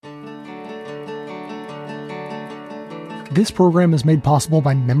This program is made possible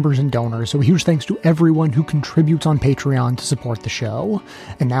by members and donors, so a huge thanks to everyone who contributes on Patreon to support the show.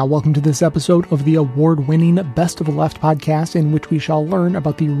 And now, welcome to this episode of the award-winning Best of the Left podcast, in which we shall learn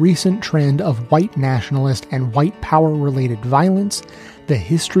about the recent trend of white nationalist and white power-related violence, the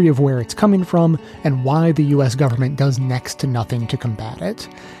history of where it's coming from, and why the U.S. government does next to nothing to combat it.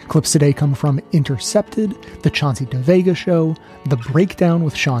 Clips today come from Intercepted, The Chauncey DeVega Show, The Breakdown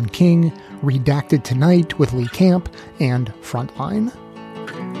with Sean King, Redacted Tonight with Lee Camp, and Frontline.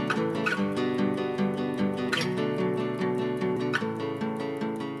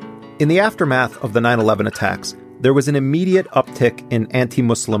 In the aftermath of the 9/11 attacks, there was an immediate uptick in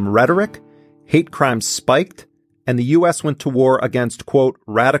anti-Muslim rhetoric, hate crimes spiked, and the U.S. went to war against, quote,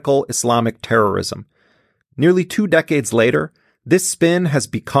 radical Islamic terrorism. Nearly 2 decades later, this spin has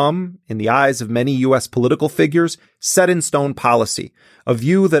become, in the eyes of many U.S. political figures, set-in-stone policy, a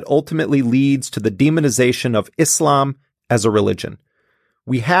view that ultimately leads to the demonization of Islam as a religion.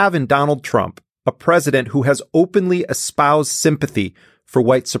 We have in Donald Trump a president who has openly espoused sympathy for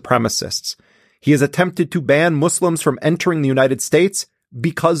white supremacists. He has attempted to ban Muslims from entering the United States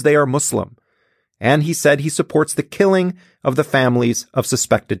because they are Muslim. And he said he supports the killing of the families of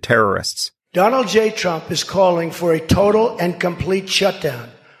suspected terrorists. Donald J. Trump is calling for a total and complete shutdown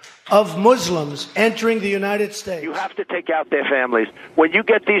of Muslims entering the United States. You have to take out their families. When you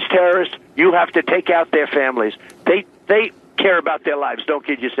get these terrorists, you have to take out their families. They care about their lives. Don't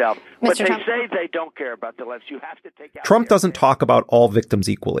kid yourself. But they say they don't care about their lives. You have to take out Trump doesn't talk about all victims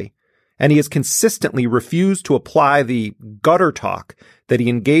equally, and he has consistently refused to apply the gutter talk that he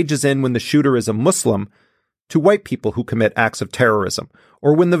engages in when the shooter is a Muslim to white people who commit acts of terrorism,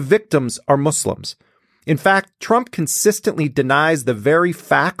 or when the victims are Muslims. In fact, Trump consistently denies the very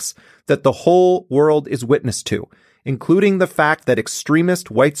facts that the whole world is witness to, including the fact that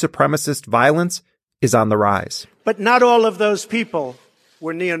extremist white supremacist violence is on the rise. But not all of those people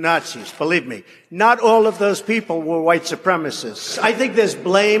were neo-Nazis, believe me. Not all of those people were white supremacists. I think there's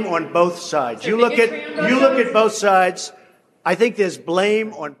blame on both sides. You look at both sides. I think there's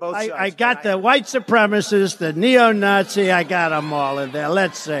blame on both sides. I got the white supremacists, the neo-Nazi, I got them all in there,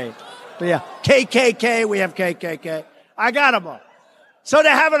 let's say. Yeah, KKK, we have KKK. I got them all. So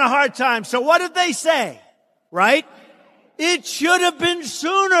they're having a hard time. So what did they say? Right? It should have been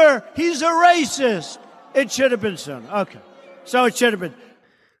sooner. He's a racist. It should have been sooner. Okay. So it should have been.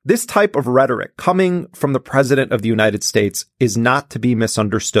 This type of rhetoric coming from the President of the United States is not to be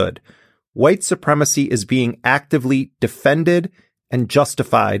misunderstood. White supremacy is being actively defended and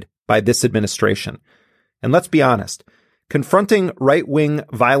justified by this administration. And let's be honest, confronting right-wing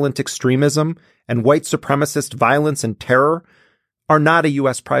violent extremism and white supremacist violence and terror are not a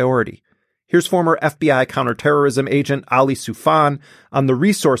U.S. priority. Here's former FBI counterterrorism agent Ali Soufan on the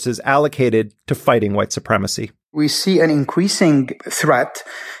resources allocated to fighting white supremacy. We see an increasing threat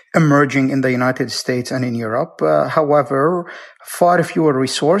emerging in the United States and in Europe. However, far fewer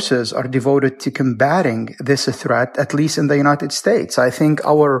resources are devoted to combating this threat, at least in the United States. I think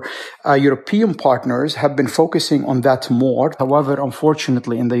our European partners have been focusing on that more. However,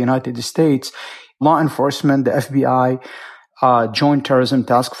 unfortunately, in the United States, law enforcement, the FBI, joint terrorism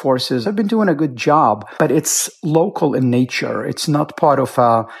task forces have been doing a good job, but it's local in nature. It's not part of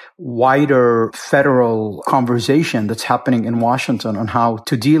a wider federal conversation that's happening in Washington on how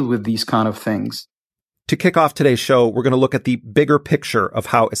to deal with these kind of things. To kick off today's show, we're going to look at the bigger picture of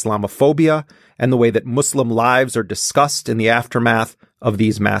how Islamophobia and the way that Muslim lives are discussed in the aftermath of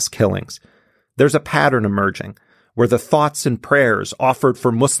these mass killings. There's a pattern emerging where the thoughts and prayers offered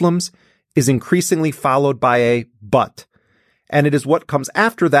for Muslims is increasingly followed by a but. And it is what comes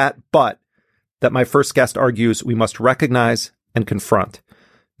after that but that my first guest argues we must recognize and confront.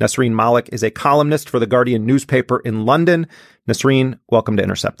 Nasreen Malik is a columnist for The Guardian newspaper in London. Nasreen, welcome to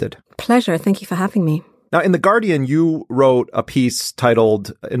Intercepted. Pleasure. Thank you for having me. Now, in The Guardian, you wrote a piece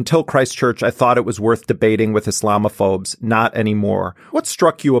titled, "Until Christchurch, I Thought It Was Worth Debating with Islamophobes, Not Anymore." What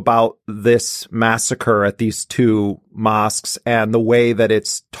struck you about this massacre at these two mosques and the way that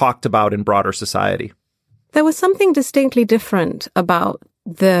it's talked about in broader society? There was something distinctly different about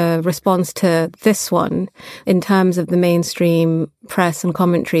the response to this one in terms of the mainstream press and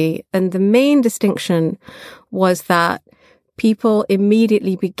commentary. And the main distinction was that people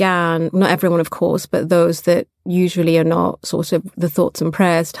immediately began, not everyone, of course, but those that usually are not sort of the thoughts and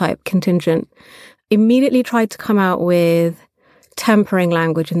prayers type contingent, immediately tried to come out with tempering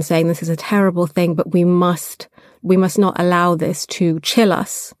language and saying this is a terrible thing, but we must not allow this to chill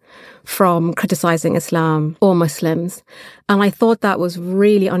us from criticizing Islam or Muslims. And I thought that was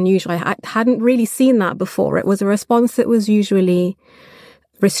really unusual. I hadn't really seen that before. It was a response that was usually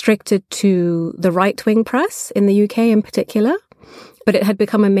restricted to the right-wing press in the UK in particular, but it had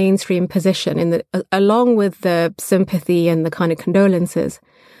become a mainstream position in that, along with the sympathy and the kind of condolences,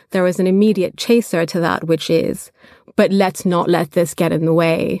 there was an immediate chaser to that, which is, but let's not let this get in the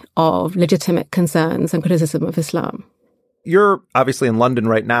way of legitimate concerns and criticism of Islam. You're obviously in London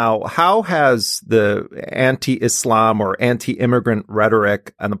right now. How has the anti-Islam or anti-immigrant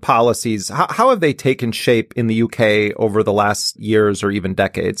rhetoric and the policies, how have they taken shape in the UK over the last years or even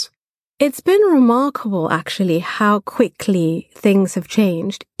decades? It's been remarkable, actually, how quickly things have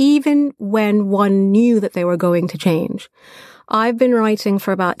changed, even when one knew that they were going to change. I've been writing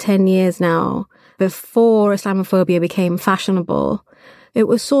for about 10 years now. Before Islamophobia became fashionable, it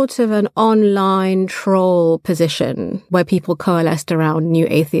was sort of an online troll position where people coalesced around New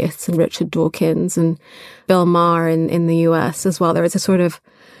Atheists and Richard Dawkins and Bill Maher in the US as well. There was a sort of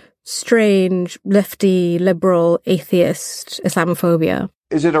strange, lefty, liberal, atheist Islamophobia.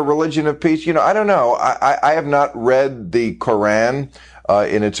 Is it a religion of peace? I don't know. I have not read the Quran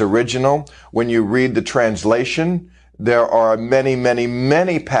in its original. When you read the translation, there are many, many,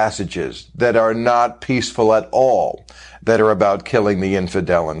 many passages that are not peaceful at all, that are about killing the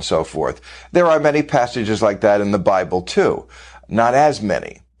infidel and so forth. There are many passages like that in the Bible too. Not as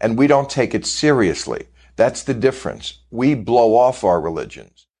many. And we don't take it seriously. That's the difference. We blow off our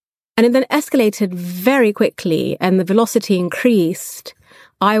religions. And it then escalated very quickly, and the velocity increased,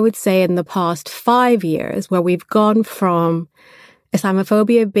 I would say, in the past 5 years, where we've gone from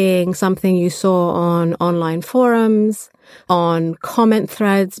Islamophobia being something you saw on online forums, on comment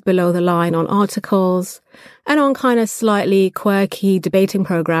threads below the line on articles, and on kind of slightly quirky debating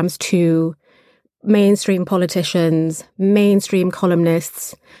programs, to mainstream politicians, mainstream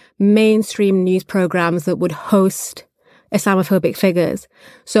columnists, mainstream news programs that would host Islamophobic figures.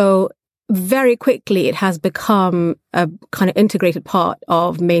 So very quickly, it has become a kind of integrated part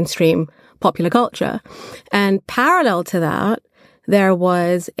of mainstream popular culture. And parallel to that, there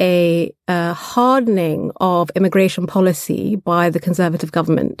was a hardening of immigration policy by the Conservative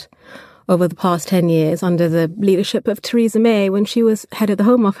government over the past 10 years under the leadership of Theresa May when she was head of the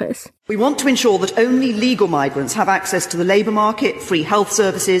Home Office. We want to ensure that only legal migrants have access to the labour market, free health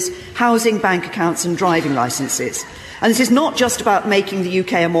services, housing, bank accounts and driving licences. And this is not just about making the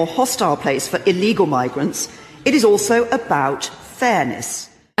UK a more hostile place for illegal migrants. It is also about fairness.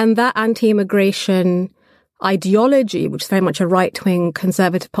 And that anti-immigration ideology, which is very much a right-wing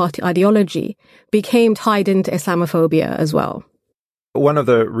Conservative Party ideology, became tied into Islamophobia as well. One of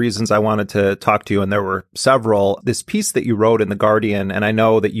the reasons I wanted to talk to you, and there were several, this piece that you wrote in The Guardian, and I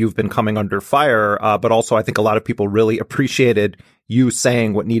know that you've been coming under fire, but also I think a lot of people really appreciated you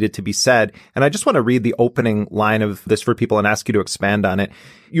saying what needed to be said. And I just want to read the opening line of this for people and ask you to expand on it.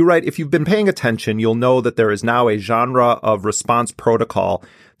 You write, "If you've been paying attention, you'll know that there is now a genre of response protocol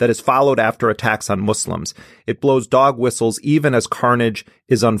that is followed after attacks on Muslims. It blows dog whistles even as carnage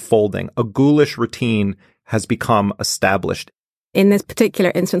is unfolding. A ghoulish routine has become established." In this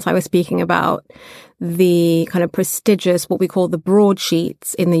particular instance, I was speaking about the kind of prestigious, what we call the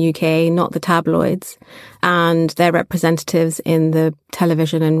broadsheets in the UK, not the tabloids, and their representatives in the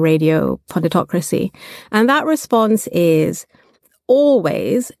television and radio punditocracy. And that response is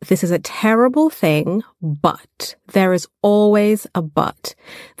always, this is a terrible thing, but there is always a but.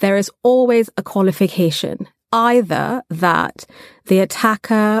 There is always a qualification. Either that the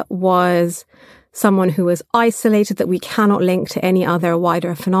attacker was someone who was isolated that we cannot link to any other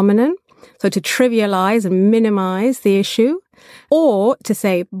wider phenomenon. So to trivialize and minimize the issue, or to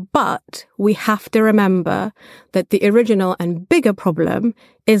say, but we have to remember that the original and bigger problem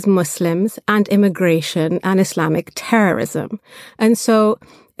is Muslims and immigration and Islamic terrorism. And so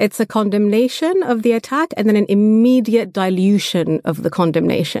it's a condemnation of the attack and then an immediate dilution of the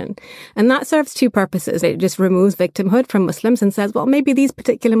condemnation. And that serves two purposes. It just removes victimhood from Muslims and says, well, maybe these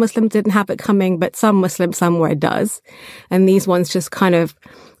particular Muslims didn't have it coming, but some Muslim somewhere does. And these ones just kind of,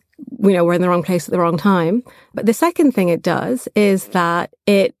 we're in the wrong place at the wrong time. But the second thing it does is that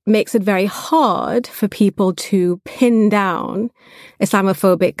it makes it very hard for people to pin down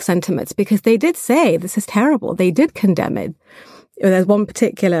Islamophobic sentiments, because they did say this is terrible. They did condemn it. There's one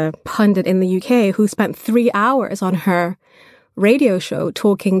particular pundit in the UK who spent 3 hours on her radio show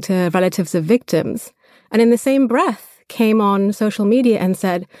talking to relatives of victims, and in the same breath came on social media and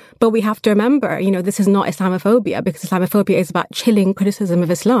said, but we have to remember, this is not Islamophobia, because Islamophobia is about chilling criticism of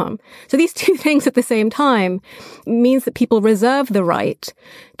Islam. So these two things at the same time means that people reserve the right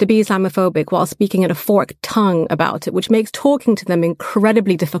to be Islamophobic while speaking at a forked tongue about it, which makes talking to them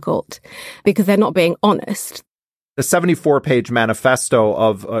incredibly difficult because they're not being honest. The 74-page manifesto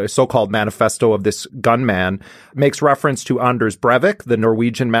of so-called manifesto of this gunman makes reference to Anders Breivik, the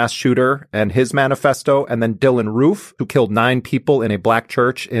Norwegian mass shooter, and his manifesto, and then Dylan Roof, who killed 9 people in a black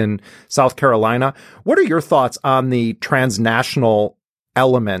church in South Carolina. What are your thoughts on the transnational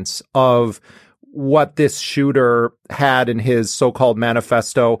elements of what this shooter had in his so-called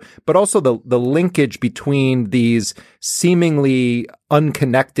manifesto, but also the linkage between these seemingly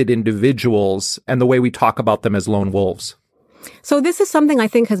unconnected individuals and the way we talk about them as lone wolves? So this is something I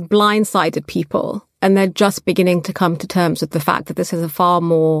think has blindsided people, and they're just beginning to come to terms with the fact that this is a far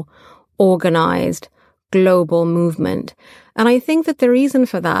more organized global movement. And I think that the reason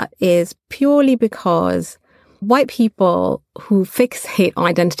for that is purely because white people who fixate on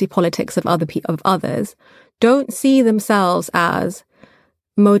identity politics of others don't see themselves as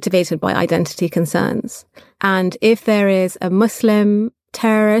motivated by identity concerns. And if there is a Muslim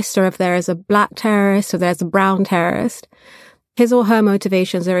terrorist, or if there is a black terrorist, or there's a brown terrorist, his or her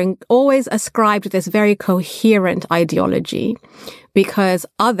motivations are always ascribed to this very coherent ideology, because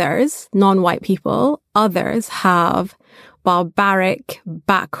others, non-white people, others have barbaric,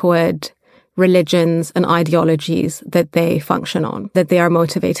 backward religions and ideologies that they function on, that they are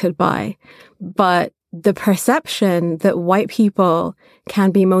motivated by. But the perception that white people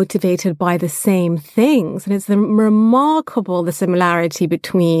can be motivated by the same things, and it's remarkable, the similarity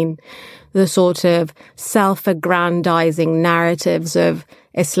between the sort of self-aggrandizing narratives of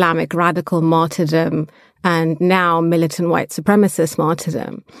Islamic radical martyrdom and now militant white supremacist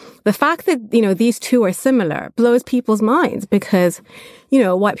martyrdom. The fact that, these two are similar blows people's minds because,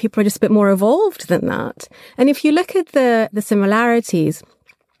 white people are just a bit more evolved than that. And if you look at the similarities,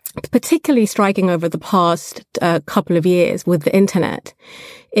 particularly striking over the past couple of years with the internet,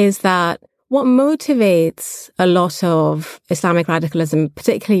 is that what motivates a lot of Islamic radicalism,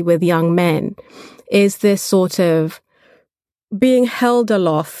 particularly with young men, is this sort of being held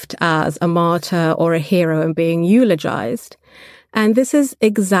aloft as a martyr or a hero and being eulogized. And this is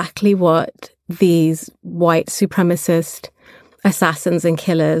exactly what these white supremacist assassins and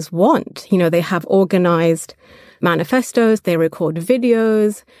killers want. They have organized manifestos, they record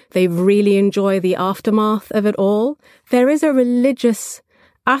videos, they really enjoy the aftermath of it all. There is a religious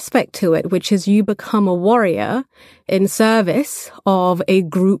aspect to it, which is you become a warrior in service of a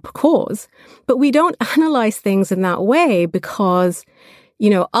group cause. But we don't analyze things in that way because,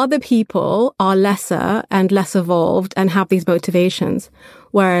 other people are lesser and less evolved and have these motivations,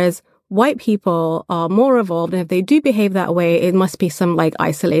 whereas white people are more evolved. And if they do behave that way, it must be some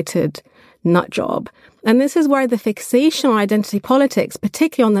isolated nut job. And this is where the fixation on identity politics,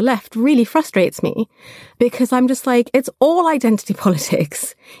 particularly on the left, really frustrates me, because I'm just like, it's all identity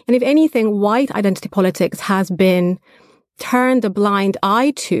politics. And if anything, white identity politics has been turned a blind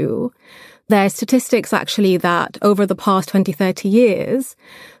eye to. There's statistics actually that over the past 20, 30 years,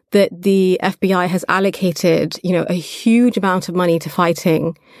 that the FBI has allocated, a huge amount of money to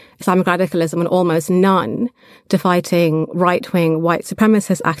fighting Islamic radicalism and almost none to fighting right-wing white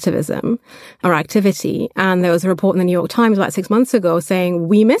supremacist activism or activity. And there was a report in the New York Times about 6 months ago saying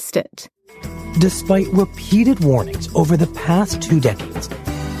we missed it. Despite repeated warnings over the past 2 decades,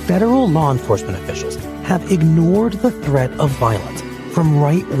 federal law enforcement officials have ignored the threat of violence from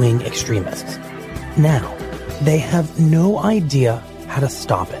right-wing extremists. Now, they have no idea how to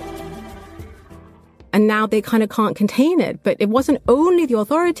stop it. And now they kind of can't contain it. But it wasn't only the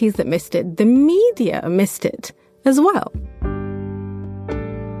authorities that missed it, the media missed it as well.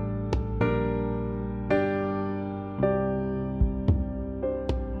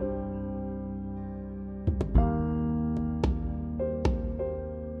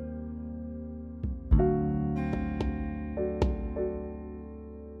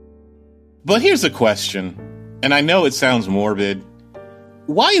 But here's a question, and I know it sounds morbid.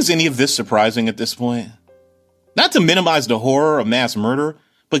 Why is any of this surprising at this point? Not to minimize the horror of mass murder,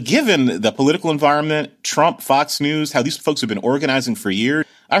 but given the political environment, Trump, Fox News, how these folks have been organizing for years,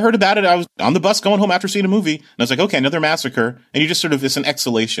 I heard about it. I was on the bus going home after seeing a movie, and I was like, okay, another massacre. And you just sort of, it's an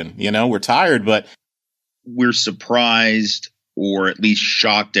exhalation, we're tired, but we're surprised or at least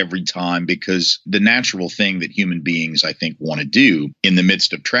shocked every time, because the natural thing that human beings, I think, want to do in the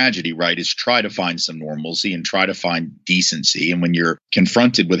midst of tragedy, right, is try to find some normalcy and try to find decency. And when you're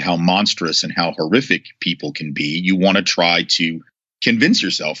confronted with how monstrous and how horrific people can be, you want to try to convince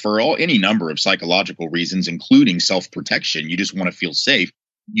yourself, for any number of psychological reasons, including self-protection. You just want to feel safe.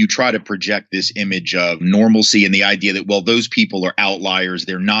 You try to project this image of normalcy and the idea that, well, those people are outliers.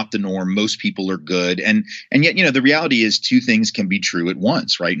 They're not the norm. Most people are good. And yet, the reality is two things can be true at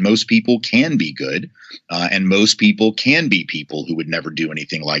once, right? Most people can be good, and most people can be people who would never do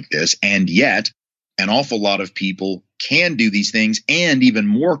anything like this. And yet, an awful lot of people can do these things. And even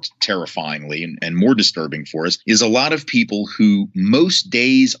more terrifyingly and more disturbing for us is a lot of people who most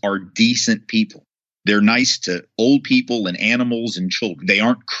days are decent people. They're nice to old people and animals and children. They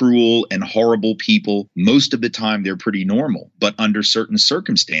aren't cruel and horrible people. Most of the time, they're pretty normal. But under certain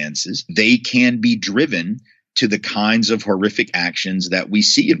circumstances, they can be driven to the kinds of horrific actions that we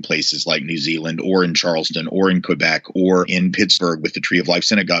see in places like New Zealand or in Charleston or in Quebec or in Pittsburgh with the Tree of Life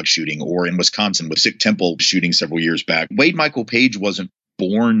Synagogue shooting or in Wisconsin with Sikh Temple shooting several years back. Wade Michael Page wasn't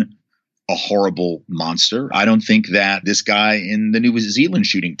born a horrible monster. I don't think that this guy in the New Zealand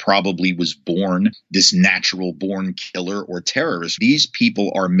shooting probably was born this natural born killer or terrorist. These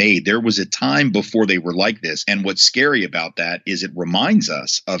people are made. There was a time before they were like this. And what's scary about that is it reminds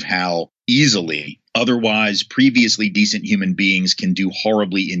us of how easily otherwise previously decent human beings can do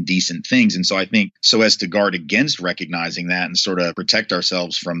horribly indecent things. And so I think so as to guard against recognizing that and sort of protect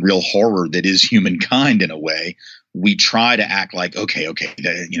ourselves from real horror that is humankind in a way, we try to act like, okay,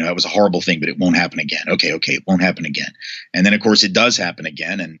 that was a horrible thing, but it won't happen again. Okay, it won't happen again. And then, of course, it does happen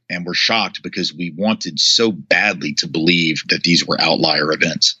again. And we're shocked because we wanted so badly to believe that these were outlier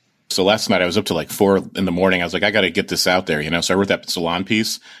events. So last night I was up to like 4 a.m. I was like, I got to get this out there, So I wrote that Salon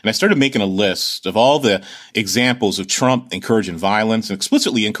piece and I started making a list of all the examples of Trump encouraging violence and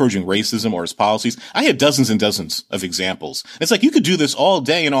explicitly encouraging racism or his policies. I had dozens and dozens of examples. It's like you could do this all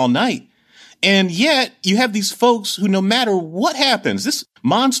day and all night. And yet you have these folks who, no matter what happens, this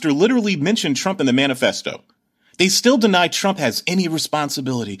monster literally mentioned Trump in the manifesto. They still deny Trump has any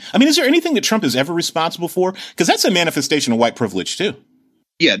responsibility. I mean, is there anything that Trump is ever responsible for? Because that's a manifestation of white privilege, too.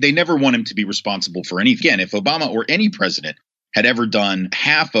 Yeah, they never want him to be responsible for anything. Again, if Obama or any president had ever done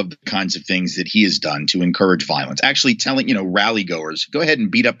half of the kinds of things that he has done to encourage violence, actually telling, rally goers, go ahead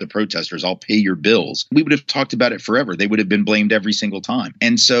and beat up the protesters, I'll pay your bills, we would have talked about it forever. They would have been blamed every single time.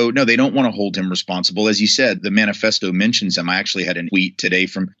 And so, no, they don't want to hold him responsible. As you said, the manifesto mentions him. I actually had a tweet today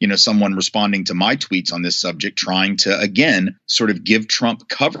from, someone responding to my tweets on this subject, trying to, again, sort of give Trump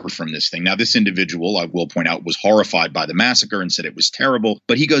cover from this thing. Now, this individual, I will point out, was horrified by the massacre and said it was terrible.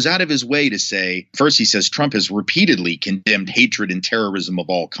 But he goes out of his way to say, first he says Trump has repeatedly condemned hatred and terrorism of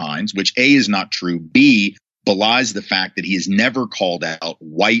all kinds, which A, is not true, B, belies the fact that he has never called out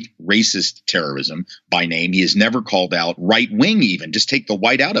white racist terrorism by name. He has never called out right-wing even. Just take the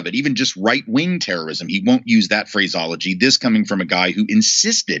white out of it. Even just right-wing terrorism. He won't use that phraseology. This coming from a guy who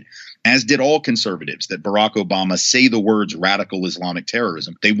insisted, as did all conservatives, that Barack Obama say the words radical Islamic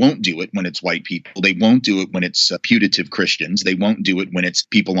terrorism. They won't do it when it's white people. They won't do it when it's putative Christians. They won't do it when it's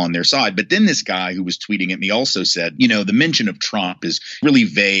people on their side. But then this guy who was tweeting at me also said, the mention of Trump is really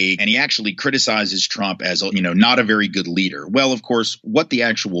vague, and he actually criticizes Trump as, not a very good leader. Well, of course, what the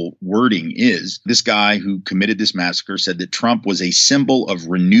actual wording is, this guy who committed this massacre said that Trump was a symbol of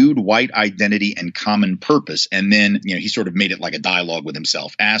renewed white identity and common purpose. And then, he sort of made it like a dialogue with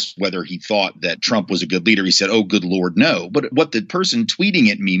himself, asked whether he thought that Trump was a good leader. He said, oh, good Lord, no. But what the person tweeting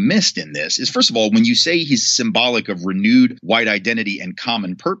at me missed in this is, first of all, when you say he's symbolic of renewed white identity and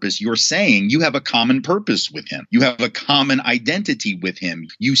common purpose, you're saying you have a common purpose with him. You have a common identity with him.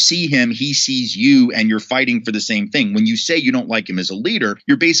 You see him, he sees you, and you're fighting for the same thing. When you say you don't like him as a leader,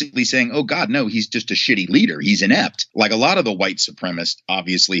 you're basically saying, oh, God, no, he's just a shitty leader. He's inept. Like a lot of the white supremacists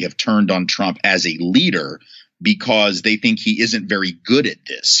obviously have turned on Trump as a leader because they think he isn't very good at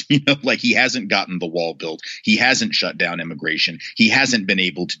this. Like he hasn't gotten the wall built. He hasn't shut down immigration. He hasn't been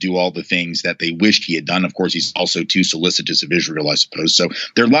able to do all the things that they wished he had done. Of course, he's also too solicitous of Israel, I suppose. So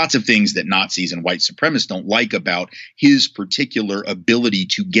there are lots of things that Nazis and white supremacists don't like about his particular ability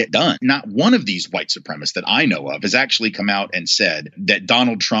to get done. Not one of these white supremacists that I know of has actually come out and said that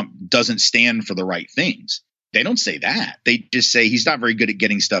Donald Trump doesn't stand for the right things. They don't say that. They just say he's not very good at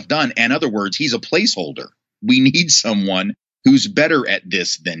getting stuff done. In other words, he's a placeholder. We need someone who's better at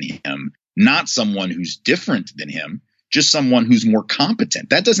this than him, not someone who's different than him, just someone who's more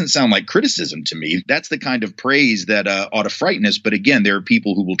competent. That doesn't sound like criticism to me. That's the kind of praise that ought to frighten us. But again, there are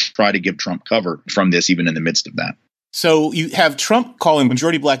people who will try to give Trump cover from this, even in the midst of that. So you have Trump calling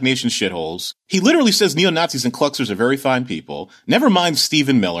majority black nations shitholes. He literally says neo-Nazis and Kluxers are very fine people. Never mind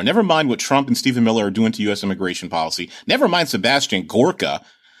Stephen Miller. Never mind what Trump and Stephen Miller are doing to U.S. immigration policy. Never mind Sebastian Gorka.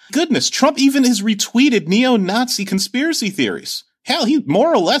 Goodness, Trump even has retweeted neo-Nazi conspiracy theories. Hell, he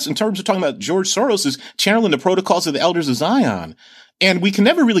more or less, in terms of talking about George Soros, is channeling the protocols of the Elders of Zion. And we can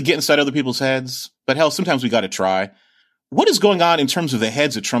never really get inside other people's heads, but hell, sometimes we got to try. What is going on in terms of the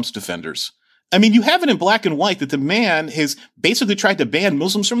heads of Trump's defenders? I mean, you have it in black and white that the man has basically tried to ban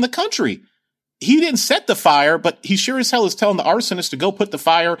Muslims from the country. he didn't set the fire, but he sure as hell is telling the arsonist to go put the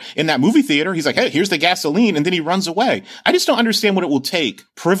fire in that movie theater. He's like, hey, here's the gasoline. And then he runs away. I just don't understand what it will take.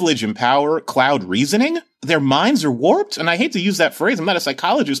 Privilege and power, cloud reasoning. Their minds are warped. And I hate to use that phrase. I'm not a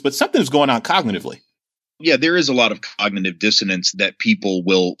psychologist, but something's going on cognitively. Yeah, there is a lot of cognitive dissonance that people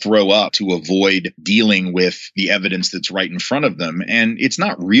will throw up to avoid dealing with the evidence that's right in front of them. And it's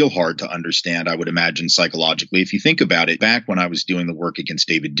not real hard to understand, I would imagine, psychologically. If you think about it, back when I was doing the work against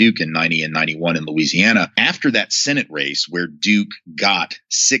David Duke in 90 and 91 in Louisiana, after that Senate race where Duke got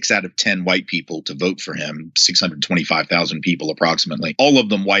 6 out of 10 white people to vote for him, 625,000 people approximately, all of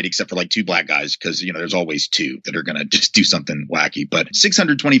them white except for like 2 black guys, because, there's always 2 that are going to just do something wacky. But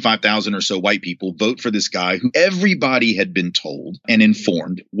 625,000 or so white people vote for this guy who everybody had been told and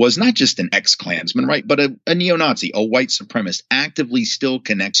informed was not just an ex-Klansman, right, but a neo-Nazi, a white supremacist, actively still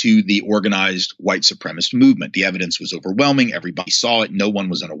connect to the organized white supremacist movement. The evidence was overwhelming. Everybody saw it. No one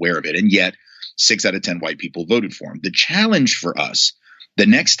was unaware of it. And yet 6 out of 10 white people voted for him. The challenge for us the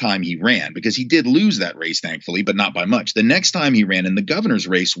next time he ran, because he did lose that race, thankfully, but not by much. The next time he ran in the governor's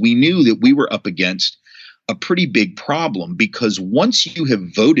race, we knew that we were up against a pretty big problem, because once you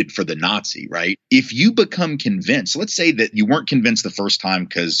have voted for the Nazi, right, if you become convinced, let's say that you weren't convinced the first time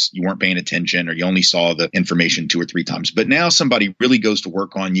because you weren't paying attention or you only saw the information 2 or 3 times, but now somebody really goes to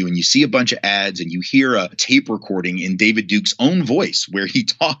work on you and you see a bunch of ads and you hear a tape recording in David Duke's own voice where he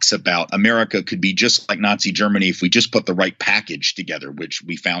talks about America could be just like Nazi Germany if we just put the right package together, which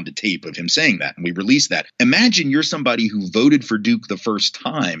we found a tape of him saying that and we released that. Imagine you're somebody who voted for Duke the first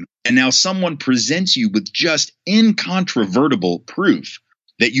time and now someone presents you with just incontrovertible proof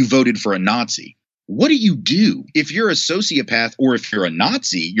that you voted for a Nazi. What do you do? If you're a sociopath or if you're a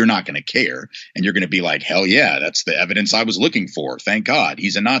Nazi, you're not going to care. And you're going to be like, hell yeah, that's the evidence I was looking for. Thank God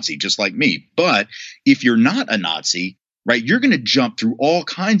he's a Nazi just like me. But if you're not a Nazi, right, you're going to jump through all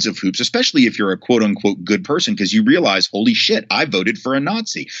kinds of hoops, especially if you're a quote unquote good person, because you realize, holy shit, I voted for a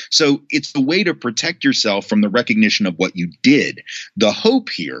Nazi. So it's a way to protect yourself from the recognition of what you did. The hope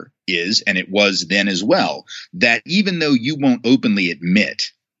here is, and it was then as well, that even though you won't openly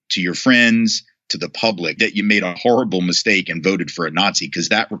admit to your friends, to the public, that you made a horrible mistake and voted for a Nazi, because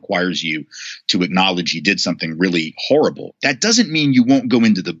that requires you to acknowledge you did something really horrible. That doesn't mean you won't go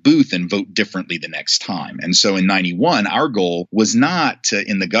into the booth and vote differently the next time. And so in 91, our goal was not to,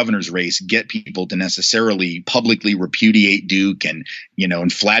 in the governor's race, get people to necessarily publicly repudiate Duke and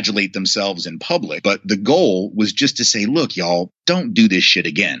flagellate themselves in public. But the goal was just to say, look, y'all, don't do this shit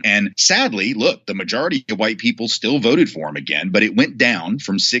again. And sadly, look, the majority of white people still voted for him again, but it went down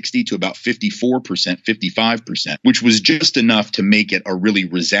from 60 to about 54%, 55%, which was just enough to make it a really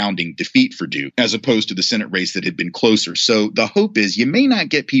resounding defeat for Duke, as opposed to the Senate race that had been closer. So the hope is you may not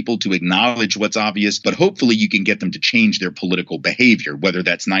get people to acknowledge what's obvious, but hopefully you can get them to change their political behavior, whether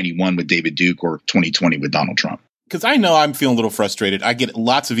that's 91 with David Duke or 2020 with Donald Trump. Because I know I'm feeling a little frustrated. I get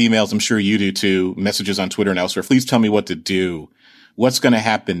lots of emails. I'm sure you do too, messages on Twitter and elsewhere. Please tell me what to do. What's going to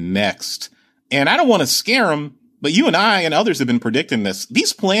happen next? And I don't want to scare them, but you and I and others have been predicting this.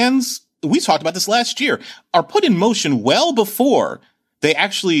 These plans, we talked about this last year, are put in motion well before they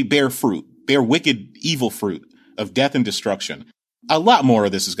actually bear fruit, bear wicked, evil fruit of death and destruction. A lot more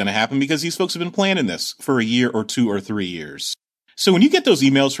of this is going to happen because these folks have been planning this for a year or 2 or 3 years. So when you get those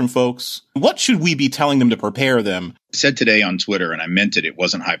emails from folks, what should we be telling them to prepare them? I said today on Twitter, and I meant it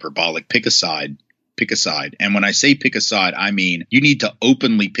wasn't hyperbolic, pick a side. Pick a side. And when I say pick a side, I mean you need to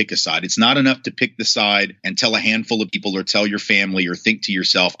openly pick a side. It's not enough to pick the side and tell a handful of people or tell your family or think to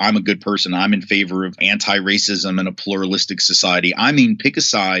yourself, I'm a good person. I'm in favor of anti-racism and a pluralistic society. I mean, pick a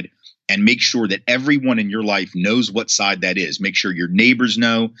side and make sure that everyone in your life knows what side that is. Make sure your neighbors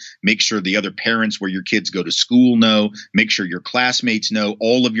know. Make sure the other parents where your kids go to school know. Make sure your classmates know.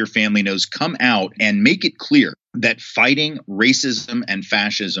 All of your family knows. Come out and make it clear that fighting racism and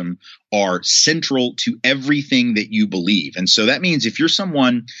fascism are central to everything that you believe. And so that means if you're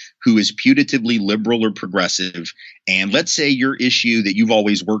someone who is putatively liberal or progressive, and let's say your issue that you've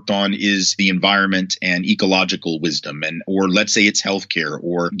always worked on is the environment and ecological wisdom, or let's say it's healthcare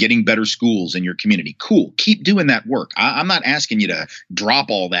or getting better schools in your community, cool, keep doing that work. I'm not asking you to drop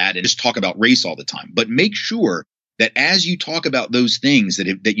all that and just talk about race all the time, but make sure that as you talk about those things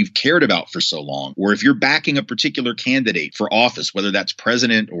that you've cared about for so long, or if you're backing a particular candidate for office, whether that's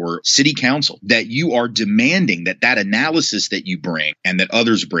president or city council, that you are demanding that analysis that you bring and that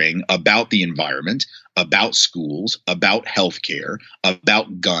others bring about the environment, about schools, about healthcare,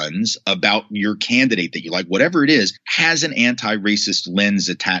 about guns, about your candidate that you like, whatever it is, has an anti-racist lens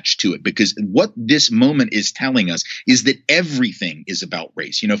attached to it. Because what this moment is telling us is that everything is about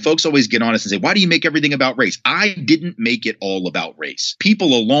race. Folks always get on us and say, why do you make everything about race? I didn't make it all about race.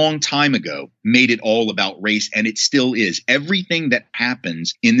 People a long time ago made it all about race, and it still is. Everything that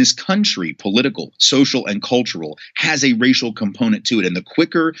happens in this country, political, social, and cultural, has a racial component to it. And the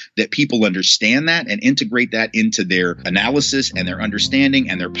quicker that people understand that and integrate that into their analysis and their understanding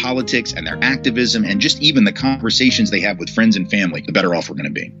and their politics and their activism and just even the conversations they have with friends and family, the better off we're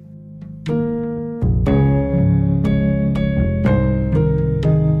going to be.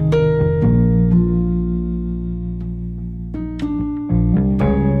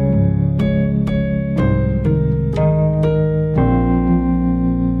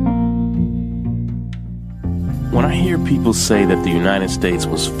 When I hear people say that the United States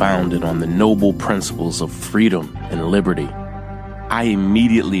was founded on the noble principles of freedom and liberty, I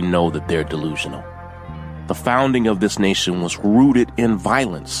immediately know that they're delusional. The founding of this nation was rooted in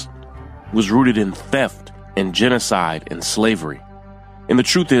violence, was rooted in theft and genocide and slavery. And the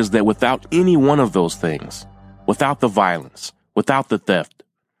truth is that without any one of those things, without the violence, without the theft,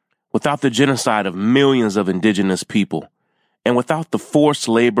 without the genocide of millions of indigenous people, and without the forced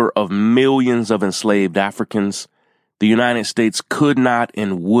labor of millions of enslaved Africans, the United States could not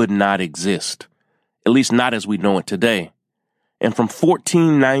and would not exist, at least not as we know it today. And from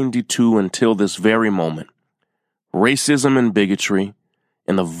 1492 until this very moment, racism and bigotry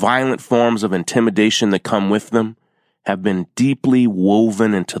and the violent forms of intimidation that come with them have been deeply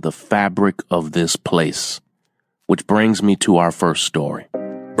woven into the fabric of this place. Which brings me to our first story.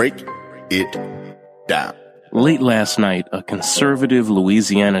 Break it down. Late last night, a conservative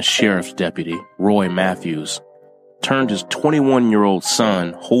Louisiana sheriff's deputy, Roy Matthews, turned his 21-year-old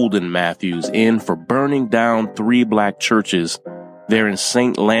son, Holden Matthews, in for burning down 3 black churches there in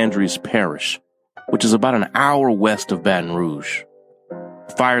St. Landry's Parish, which is about an hour west of Baton Rouge.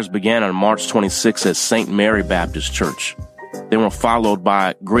 The fires began on March 26 at St. Mary Baptist Church. They were followed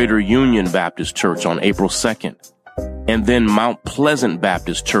by Greater Union Baptist Church on April 2nd, and then Mount Pleasant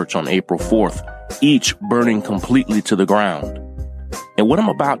Baptist Church on April 4th, each burning completely to the ground. And what I'm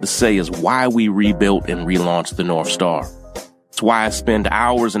about to say is why we rebuilt and relaunched the North Star. It's why I spend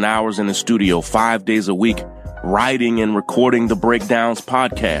hours and hours in the studio 5 days a week writing and recording the Breakdowns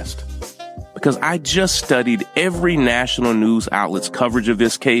podcast. Because I just studied every national news outlet's coverage of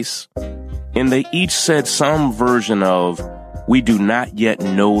this case, and they each said some version of, "We do not yet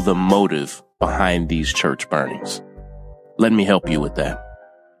know the motive behind these church burnings." Let me help you with that.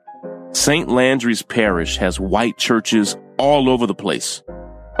 St. Landry's Parish has white churches all over the place,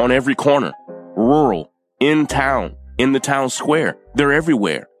 on every corner, rural, in town, in the town square. They're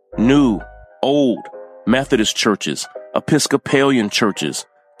everywhere. New, old, Methodist churches, Episcopalian churches,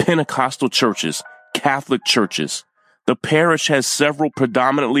 Pentecostal churches, Catholic churches. The parish has several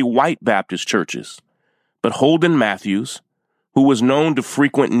predominantly white Baptist churches. But Holden Matthews, who was known to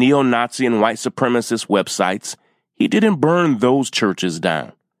frequent neo-Nazi and white supremacist websites, he didn't burn those churches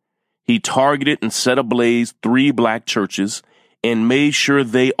down. He targeted and set ablaze 3 black churches and made sure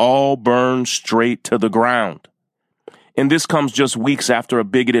they all burned straight to the ground. And this comes just weeks after a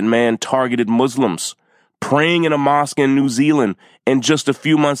bigoted man targeted Muslims praying in a mosque in New Zealand, and just a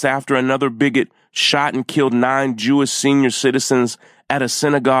few months after another bigot shot and killed 9 Jewish senior citizens at a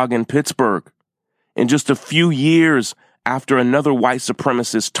synagogue in Pittsburgh. And just a few years after another white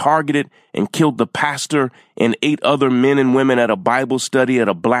supremacist targeted and killed the pastor and 8 other men and women at a Bible study at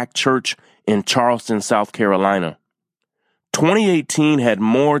a black church in Charleston, South Carolina. 2018 had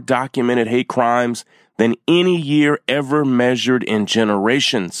more documented hate crimes than any year ever measured in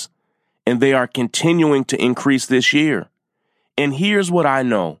generations, and they are continuing to increase this year. And here's what I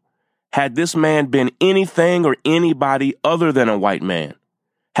know. Had this man been anything or anybody other than a white man,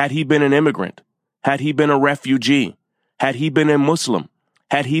 had he been an immigrant, had he been a refugee, had he been a Muslim,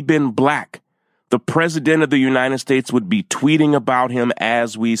 had he been black, the President of the United States would be tweeting about him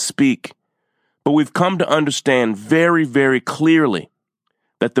as we speak. But we've come to understand very, very clearly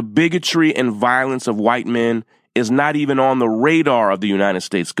that the bigotry and violence of white men is not even on the radar of the United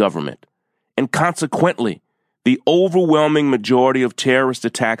States government. And consequently, the overwhelming majority of terrorist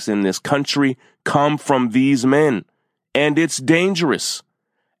attacks in this country come from these men. And it's dangerous.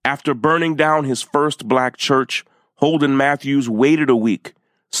 After burning down his first black church, Holden Matthews waited a week,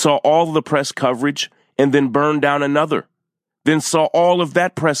 saw all the press coverage, and then burned down another. Then saw all of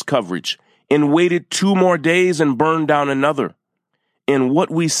that press coverage and waited 2 more days and burned down another. And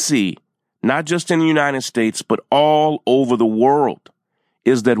what we see, not just in the United States, but all over the world,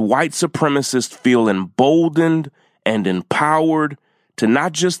 is that white supremacists feel emboldened and empowered to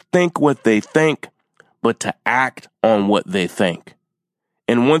not just think what they think, but to act on what they think.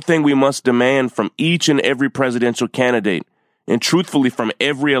 And one thing we must demand from each and every presidential candidate and truthfully from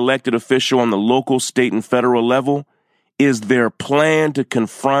every elected official on the local, state, and federal level, is their plan to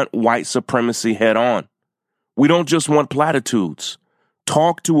confront white supremacy head on. We don't just want platitudes.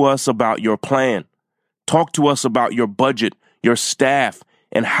 Talk to us about your plan. Talk to us about your budget, your staff,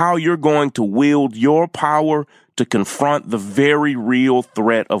 and how you're going to wield your power to confront the very real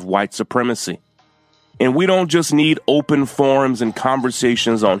threat of white supremacy. And we don't just need open forums and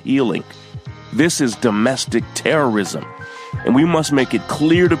conversations on healing. This is domestic terrorism. And we must make it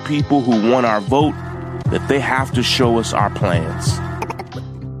clear to people who want our vote that they have to show us our plans.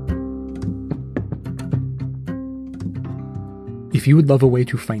 If you would love a way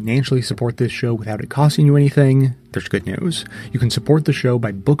to financially support this show without it costing you anything, there's good news. You can support the show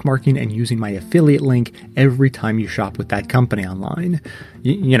by bookmarking and using my affiliate link every time you shop with that company online.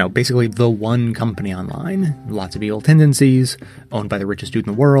 You know, basically the one company online. Lots of evil tendencies, owned by the richest dude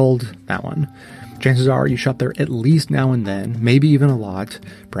in the world, that one. Chances are you shop there at least now and then, maybe even a lot.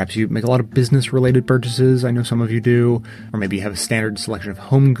 Perhaps you make a lot of business-related purchases, I know some of you do. Or maybe you have a standard selection of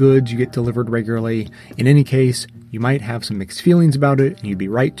home goods you get delivered regularly. In any case, you might have some mixed feelings about it, and you'd be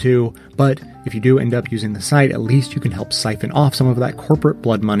right to, but if you do end up using the site, at least you can help siphon off some of that corporate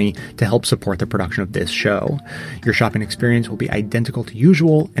blood money to help support the production of this show. Your shopping experience will be identical to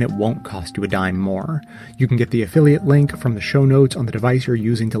usual, and it won't cost you a dime more. You can get the affiliate link from the show notes on the device you're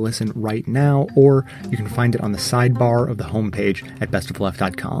using to listen right now, or you can find it on the sidebar of the homepage at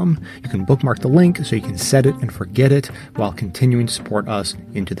bestofleft.com. You can bookmark the link so you can set it and forget it while continuing to support us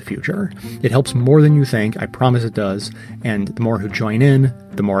into the future. It helps more than you think, I promise it does, and the more who join in,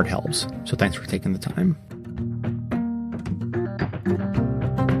 the more it helps. So thanks for taking the time.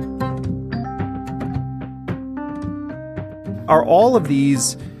 Are all of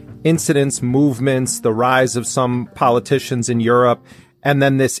these incidents, movements, the rise of some politicians in Europe, and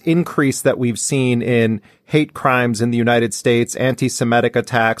then this increase that we've seen in hate crimes in the United States, anti-Semitic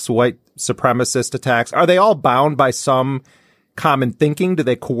attacks, white supremacist attacks, are they all bound by some common thinking? Do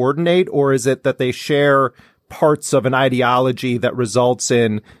they coordinate, or is it that they share parts of an ideology that results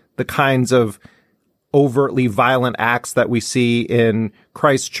in the kinds of overtly violent acts that we see in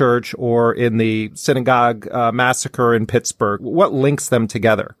Christchurch or in the synagogue massacre in Pittsburgh? What links them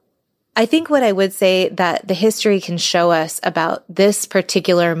together? I think what I would say that the history can show us about this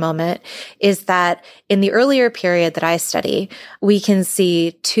particular moment is that in the earlier period that I study, we can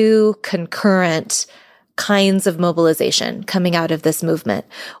see two concurrent kinds of mobilization coming out of this movement.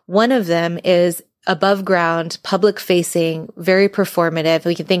 One of them is above ground, public facing, very performative.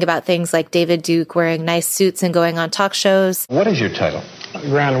 We can think about things like David Duke wearing nice suits and going on talk shows. What is your title?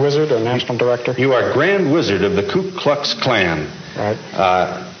 Grand Wizard or National Director. You are Grand Wizard of the Ku Klux Klan.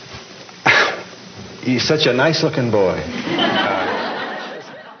 Right. He's such a nice looking boy.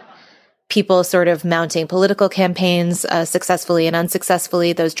 People sort of mounting political campaigns successfully and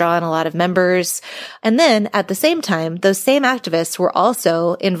unsuccessfully. Those draw in a lot of members. And then at the same time, those same activists were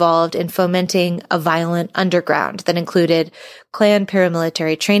also involved in fomenting a violent underground that included Klan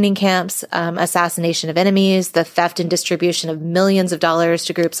paramilitary training camps, assassination of enemies, the theft and distribution of millions of dollars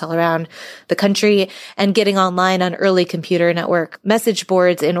to groups all around the country, and getting online on early computer network message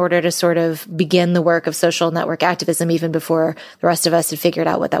boards in order to sort of begin the work of social network activism even before the rest of us had figured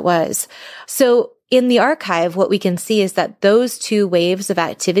out what that was. So in the archive, what we can see is that those two waves of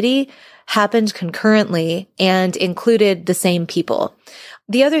activity happened concurrently and included the same people.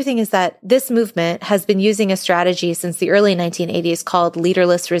 The other thing is that this movement has been using a strategy since the early 1980s called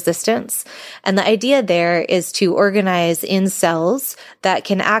leaderless resistance. And the idea there is to organize in cells that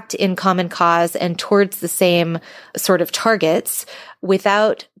can act in common cause and towards the same sort of targets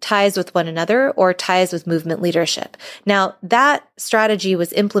without ties with one another or ties with movement leadership. Now, that strategy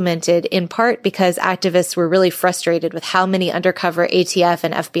was implemented in part because activists were really frustrated with how many undercover ATF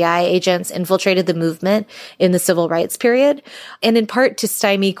and FBI agents infiltrated the movement in the civil rights period, and in part to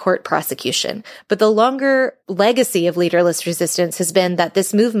stymie court prosecution. But the longer legacy of leaderless resistance has been that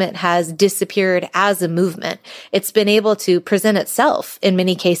this movement has disappeared as a movement. It's been able to present itself, in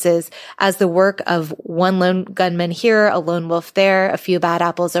many cases, as the work of one lone gunman here, a lone wolf there, a few bad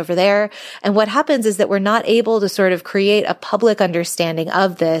apples over there. And what happens is that we're not able to sort of create a public understanding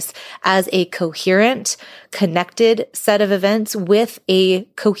of this as a coherent, connected set of events with a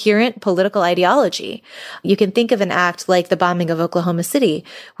coherent political ideology. You can think of an act like the bombing of Oklahoma City,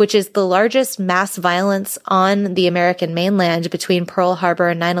 which is the largest mass violence on the American mainland between Pearl Harbor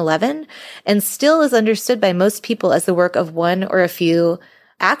and 9/11, and still is understood by most people as the work of one or a few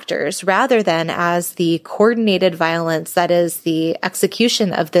actors rather than as the coordinated violence that is the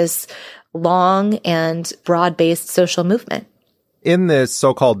execution of this long and broad-based social movement. In this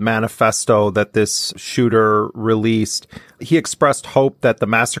so-called manifesto that this shooter released, he expressed hope that the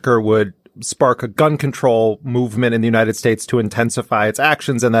massacre would spark a gun control movement in the United States to intensify its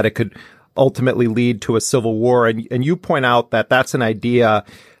actions and that it could ultimately lead to a civil war. And you point out that that's an idea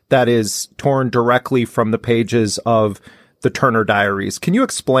that is torn directly from the pages of the Turner Diaries. Can you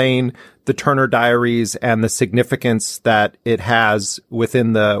explain the Turner Diaries and the significance that it has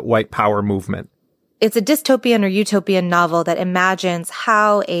within the white power movement? It's a dystopian or utopian novel that imagines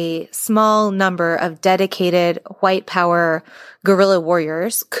how a small number of dedicated white power guerrilla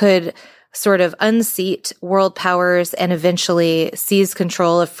warriors could sort of unseat world powers and eventually seize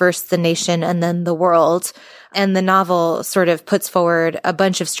control of first the nation and then the world. And the novel sort of puts forward a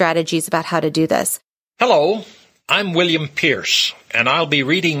bunch of strategies about how to do this. Hello, I'm William Pierce, and I'll be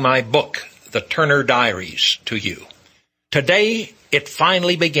reading my book, The Turner Diaries, to you. Today, it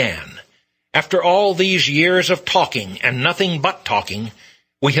finally began. After all these years of talking and nothing but talking,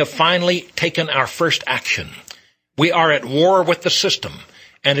 we have finally taken our first action. We are at war with the system,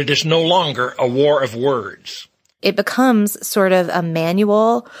 and it is no longer a war of words. It becomes sort of a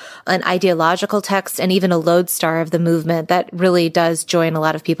manual, an ideological text, and even a lodestar of the movement that really does join a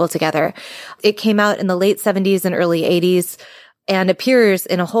lot of people together. It came out in the late 70s and early 80s. And appears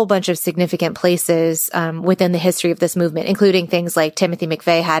in a whole bunch of significant places within the history of this movement, including things like Timothy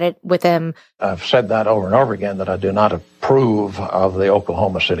McVeigh had it with him. I've said that over and over again, that I do not approve of the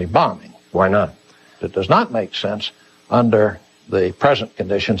Oklahoma City bombing. Why not? It does not make sense under the present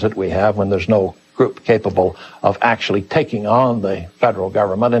conditions that we have, when there's no group capable of actually taking on the federal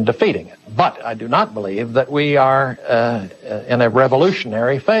government and defeating it. But I do not believe that we are in a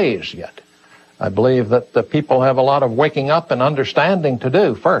revolutionary phase yet. I believe that the people have a lot of waking up and understanding to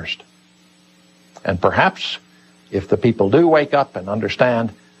do first. And perhaps if the people do wake up and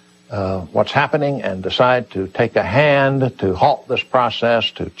understand what's happening and decide to take a hand to halt this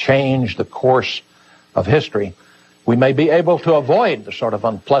process, to change the course of history, we may be able to avoid the sort of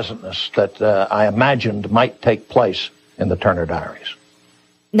unpleasantness that I imagined might take place in the Turner Diaries.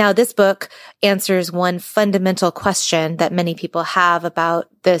 Now, this book answers one fundamental question that many people have about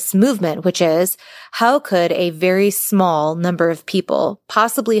this movement, which is, how could a very small number of people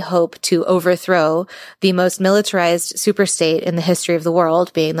possibly hope to overthrow the most militarized superstate in the history of the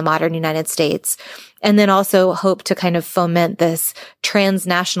world, being the modern United States, and then also hope to kind of foment this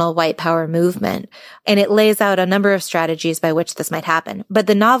transnational white power movement? And it lays out a number of strategies by which this might happen. But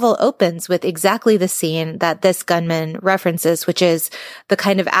the novel opens with exactly the scene that this gunman references, which is the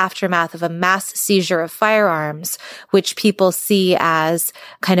kind of aftermath of a mass seizure of firearms, which people see as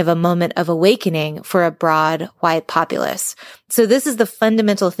kind of a moment of awakening for a broad white populace. So this is the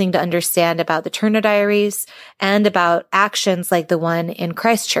fundamental thing to understand about the Turner Diaries and about actions like the one in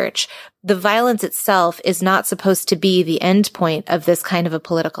Christchurch. The violence itself is not supposed to be the end point of this kind of a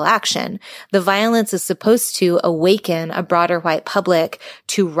political action. The violence is supposed to awaken a broader white public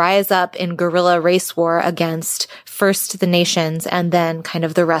to rise up in guerrilla race war against first the nations and then kind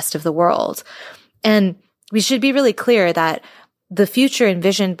of the rest of the world. And we should be really clear that the future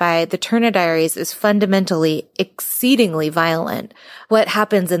envisioned by the Turner Diaries is fundamentally exceedingly violent. What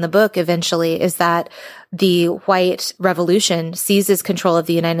happens in the book eventually is that the white revolution seizes control of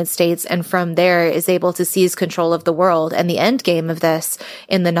the United States and from there is able to seize control of the world. And the end game of this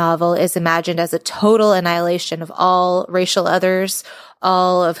in the novel is imagined as a total annihilation of all racial others,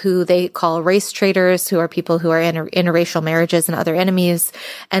 all of who they call race traitors, who are people who are in interracial marriages and other enemies,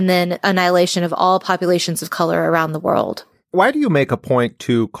 and then annihilation of all populations of color around the world. Why do you make a point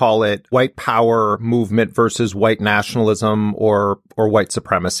to call it white power movement versus white nationalism or white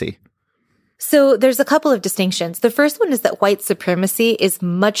supremacy? So there's a couple of distinctions. The first one is that white supremacy is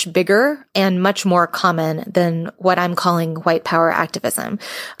much bigger and much more common than what I'm calling white power activism.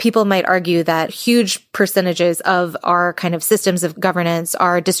 People might argue that huge percentages of our kind of systems of governance,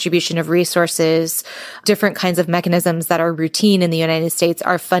 our distribution of resources, different kinds of mechanisms that are routine in the United States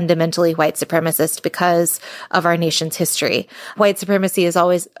are fundamentally white supremacist because of our nation's history. White supremacy is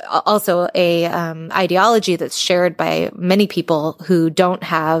always also a ideology that's shared by many people who don't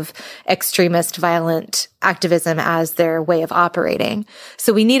have extremist violent activism as their way of operating.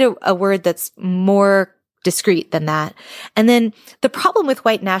 So we need a word that's more discrete than that. And then the problem with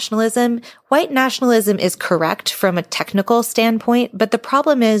white nationalism is correct from a technical standpoint, but the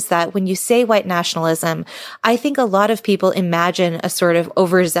problem is that when you say white nationalism, I think a lot of people imagine a sort of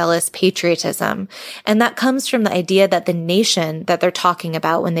overzealous patriotism. And that comes from the idea that the nation that they're talking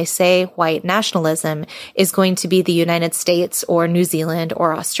about when they say white nationalism is going to be the United States or New Zealand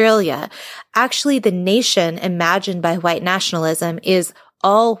or Australia. Actually, the nation imagined by white nationalism is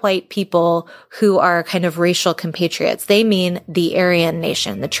all white people who are kind of racial compatriots. They mean the Aryan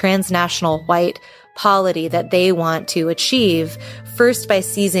nation, the transnational white polity that they want to achieve, first by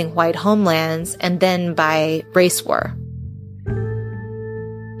seizing white homelands and then by race war.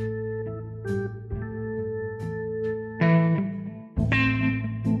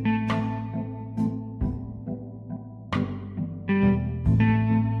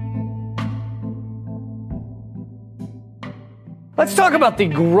 Let's talk about the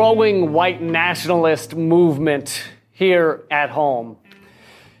growing white nationalist movement here at home.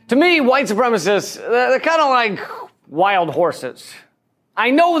 To me, white supremacists, they're kind of like wild horses.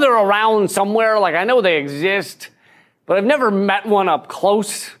 I know they're around somewhere, like I know they exist, but I've never met one up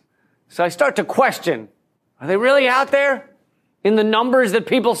close. So I start to question, are they really out there in the numbers that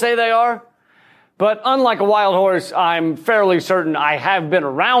people say they are? But unlike a wild horse, I'm fairly certain I have been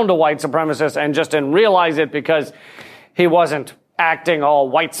around a white supremacist and just didn't realize it because he wasn't acting all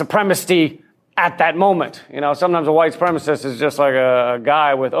white supremacy at that moment. You know, sometimes a white supremacist is just like a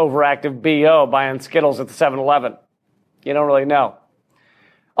guy with overactive BO buying Skittles at the 7-Eleven. You don't really know.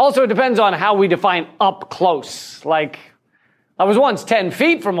 Also, it depends on how we define up close. Like, I was once 10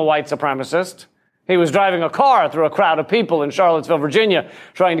 feet from a white supremacist. He was driving a car through a crowd of people in Charlottesville, Virginia,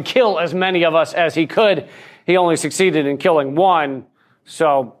 trying to kill as many of us as he could. He only succeeded in killing one.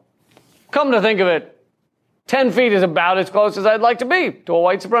 So, come to think of it, 10 feet is about as close as I'd like to be to a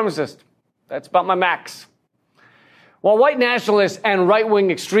white supremacist. That's about my max. While white nationalists and right-wing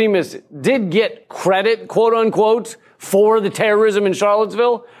extremists did get credit, quote unquote, for the terrorism in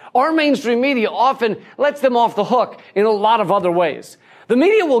Charlottesville, our mainstream media often lets them off the hook in a lot of other ways. The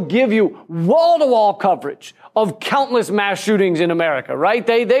media will give you wall-to-wall coverage of countless mass shootings in America, right?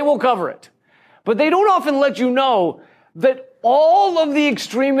 They will cover it. But they don't often let you know that all of the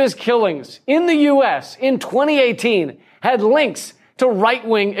extremist killings in the U.S. in 2018 had links to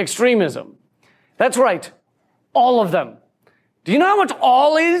right-wing extremism. That's right. All of them. Do you know how much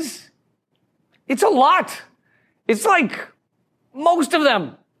all is? It's a lot. It's like most of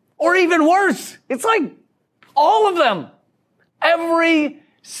them, or even worse. It's like all of them. Every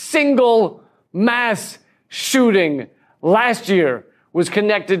single mass shooting last year was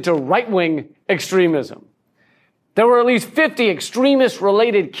connected to right-wing extremism. There were at least 50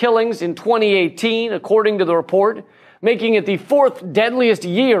 extremist-related killings in 2018, according to the report, making it the fourth deadliest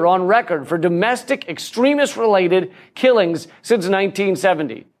year on record for domestic extremist-related killings since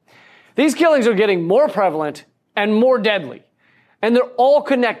 1970. These killings are getting more prevalent and more deadly, and they're all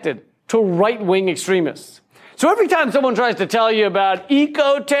connected to right-wing extremists. So every time someone tries to tell you about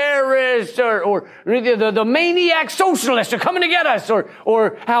eco-terrorists or the maniac socialists are coming to get us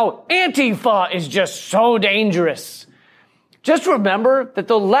or how Antifa is just so dangerous, just remember that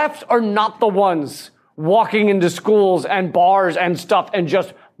the left are not the ones walking into schools and bars and stuff and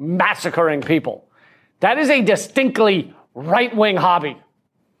just massacring people. That is a distinctly right-wing hobby.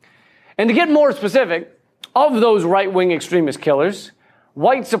 And to get more specific, of those right-wing extremist killers,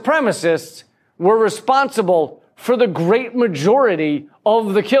 white supremacists were responsible for the great majority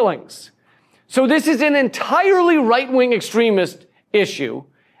of the killings. So this is an entirely right-wing extremist issue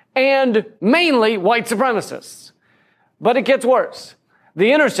and mainly white supremacists. But it gets worse.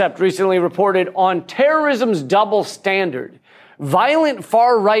 The Intercept recently reported on terrorism's double standard. Violent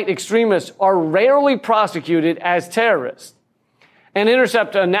far-right extremists are rarely prosecuted as terrorists. An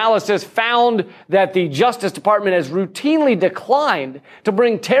Intercept analysis found that the Justice Department has routinely declined to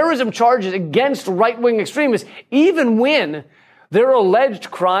bring terrorism charges against right-wing extremists, even when their alleged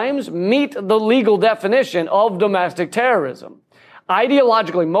crimes meet the legal definition of domestic terrorism.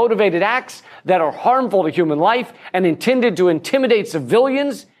 Ideologically motivated acts that are harmful to human life and intended to intimidate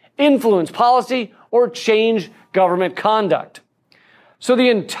civilians, influence policy, or change government conduct. So the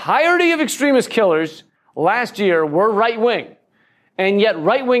entirety of extremist killers last year were right-wing. And yet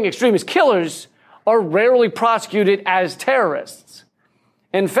right-wing extremist killers are rarely prosecuted as terrorists.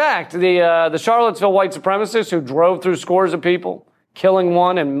 In fact, the Charlottesville white supremacist who drove through scores of people, killing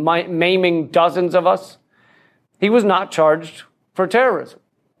one and maiming dozens of us, he was not charged for terrorism.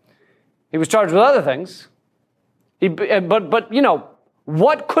 He was charged with other things. But you know,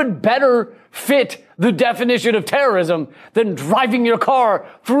 what could better fit the definition of terrorism than driving your car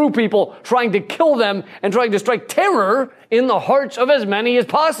through people, trying to kill them and trying to strike terror in the hearts of as many as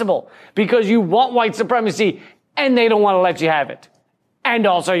possible because you want white supremacy and they don't want to let you have it. And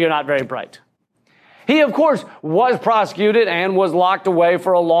also you're not very bright. He, of course, was prosecuted and was locked away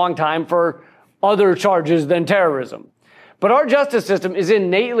for a long time for other charges than terrorism. But our justice system is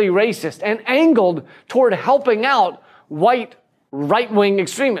innately racist and angled toward helping out white right-wing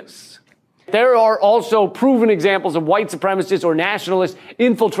extremists. There are also proven examples of white supremacists or nationalists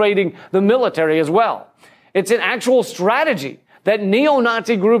infiltrating the military as well. It's an actual strategy that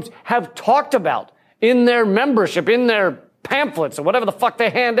neo-Nazi groups have talked about in their membership, in their pamphlets, or whatever the fuck they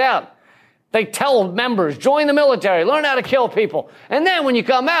hand out. They tell members, join the military, learn how to kill people. And then when you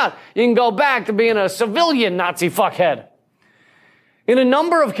come out, you can go back to being a civilian Nazi fuckhead. In a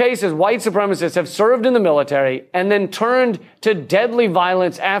number of cases, white supremacists have served in the military and then turned to deadly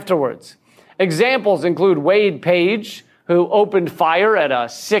violence afterwards. Examples include Wade Page, who opened fire at a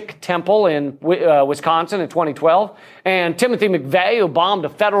Sikh temple in Wisconsin in 2012, and Timothy McVeigh, who bombed a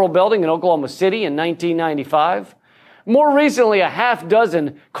federal building in Oklahoma City in 1995. More recently, a half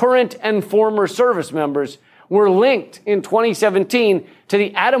dozen current and former service members were linked in 2017 to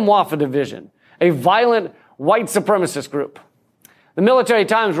the Atomwaffen Division, a violent white supremacist group. The Military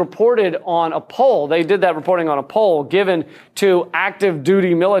Times reported on a poll, they did that reporting on a poll given to active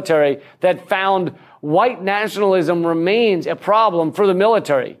duty military that found white nationalism remains a problem for the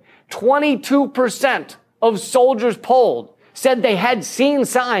military. 22% of soldiers polled said they had seen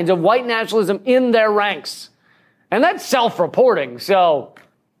signs of white nationalism in their ranks. And that's self-reporting, so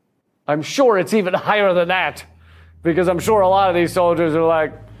I'm sure it's even higher than that, because I'm sure a lot of these soldiers are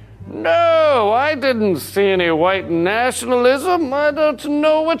like, no, I didn't see any white nationalism. I don't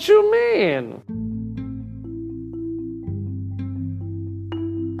know what you mean.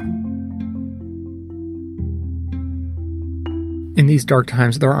 In these dark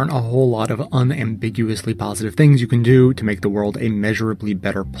times, there aren't a whole lot of unambiguously positive things you can do to make the world a measurably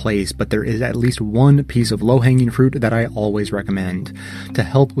better place, but there is at least one piece of low-hanging fruit that I always recommend. To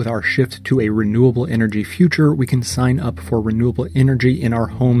help with our shift to a renewable energy future, we can sign up for renewable energy in our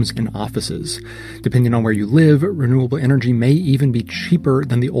homes and offices. Depending on where you live, renewable energy may even be cheaper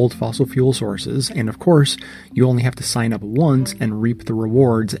than the old fossil fuel sources, and of course, you only have to sign up once and reap the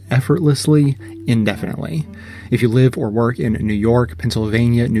rewards effortlessly, indefinitely. If you live or work in New York,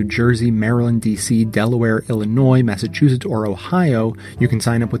 Pennsylvania, New Jersey, Maryland, D.C., Delaware, Illinois, Massachusetts, or Ohio, you can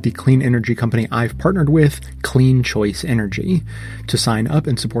sign up with the clean energy company I've partnered with, Clean Choice Energy. To sign up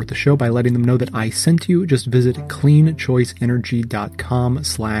and support the show by letting them know that I sent you, just visit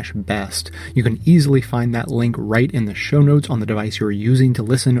cleanchoiceenergy.com/best. You can easily find that link right in the show notes on the device you're using to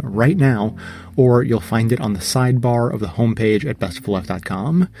listen right now, or you'll find it on the sidebar of the homepage at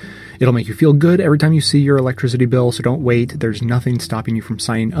bestoftheleft.com. It'll make you feel good every time you see your electricity bill, so don't wait. There's nothing stopping you from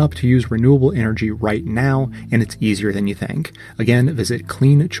signing up to use renewable energy right now, and it's easier than you think. Again, visit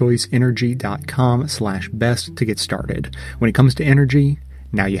cleanchoiceenergy.com/best to get started. When it comes to energy,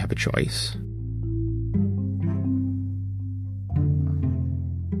 now you have a choice.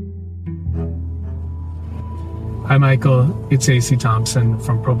 Hi, Michael. It's AC Thompson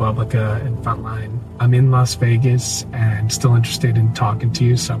from ProPublica and Frontline. I'm in Las Vegas and still interested in talking to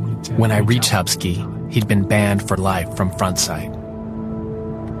you, so I wanted to... When I reached Hubsky, he'd been banned for life from FrontSight.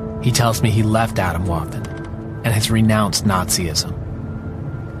 He tells me he left Atomwaffen and has renounced Nazism.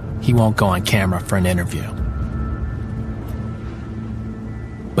 He won't go on camera for an interview.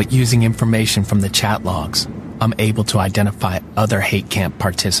 But using information from the chat logs, I'm able to identify other hate camp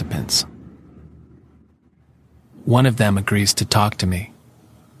participants. One of them agrees to talk to me.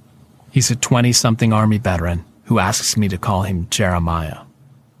 He's a 20-something Army veteran who asks me to call him Jeremiah.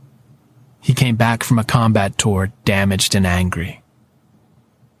 He came back from a combat tour damaged and angry.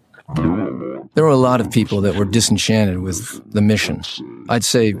 There were a lot of people that were disenchanted with the mission. I'd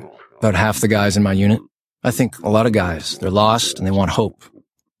say about half the guys in my unit. I think a lot of guys, they're lost and they want hope.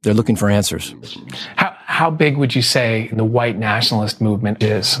 They're looking for answers. How big would you say the white nationalist movement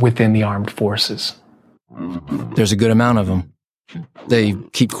is within the armed forces? There's a good amount of them. They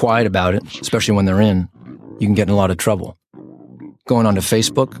keep quiet about it, especially when they're in. You can get in a lot of trouble. Going onto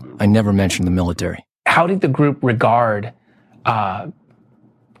Facebook, I never mentioned the military. How did the group regard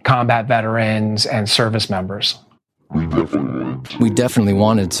combat veterans and service members? We definitely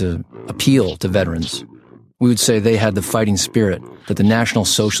wanted to appeal to veterans. We would say they had the fighting spirit that the National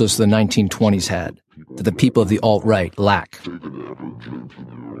Socialists of the 1920s had, that the people of the alt-right lack.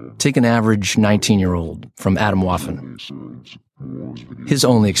 Take an average 19-year-old from Atomwaffen. His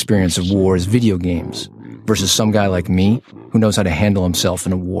only experience of war is video games versus some guy like me who knows how to handle himself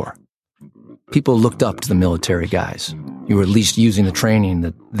in a war. People looked up to the military guys. You were at least using the training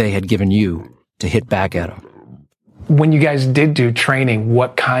that they had given you to hit back at them. When you guys did do training,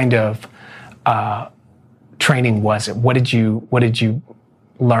 what kind of training was it? What did you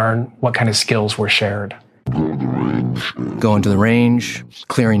learn? What kind of skills were shared? Going to the range,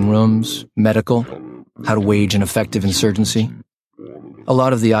 clearing rooms, medical, how to wage an effective insurgency. A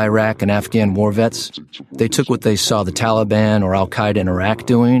lot of the Iraq and Afghan war vets, they took what they saw the Taliban or Al-Qaeda in Iraq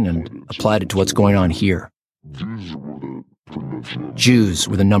doing and applied it to what's going on here. Jews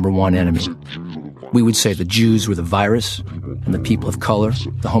were the number one enemy. We would say the Jews were the virus, and the people of color,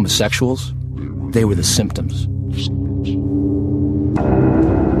 the homosexuals, they were the symptoms.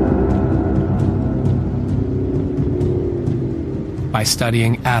 By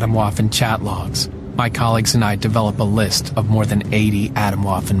studying Atomwaffen chat logs, my colleagues and I develop a list of more than 80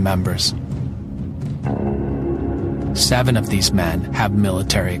 Atomwaffen members. 7 of these men have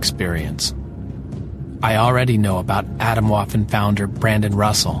military experience. I already know about Atomwaffen founder Brandon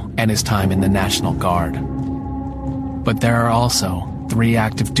Russell and his time in the National Guard. But there are also 3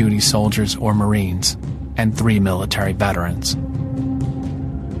 active duty soldiers or Marines and 3 military veterans.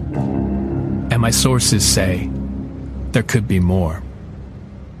 And my sources say there could be more.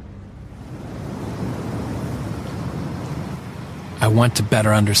 I want to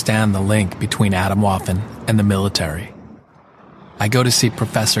better understand the link between Atomwaffen and the military. I go to see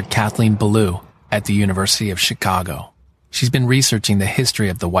Professor Kathleen Belew at the University of Chicago. She's been researching the history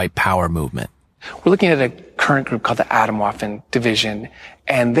of the white power movement. We're looking at a current group called the Atomwaffen Division,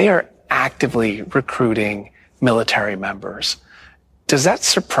 and they are actively recruiting military members. Does that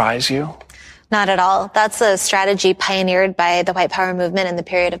surprise you? Not at all. That's a strategy pioneered by the white power movement in the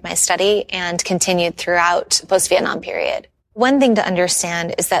period of my study and continued throughout the post-Vietnam period. One thing to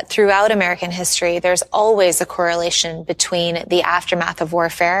understand is that throughout American history, there's always a correlation between the aftermath of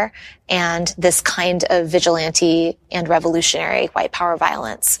warfare and this kind of vigilante and revolutionary white power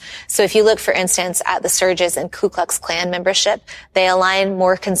violence. So if you look, for instance, at the surges in Ku Klux Klan membership, they align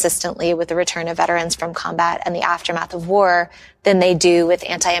more consistently with the return of veterans from combat and the aftermath of war than they do with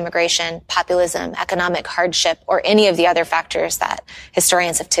anti-immigration, populism, economic hardship, or any of the other factors that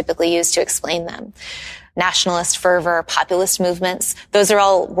historians have typically used to explain them. Nationalist fervor, populist movements, those are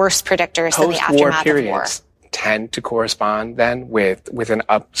all worse predictors than the aftermath of war. Tend to correspond then with an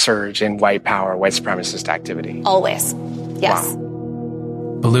upsurge in white power, white supremacist activity? Always. Yes.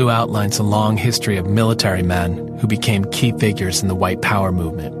 Wow. Belew outlines a long history of military men who became key figures in the white power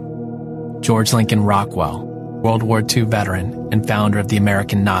movement. George Lincoln Rockwell, World War II veteran and founder of the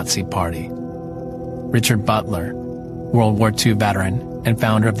American Nazi Party. Richard Butler, World War II veteran and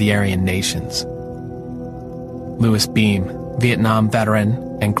founder of the Aryan Nations. Louis Beam, Vietnam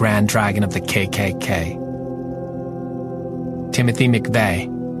veteran and Grand Dragon of the KKK. Timothy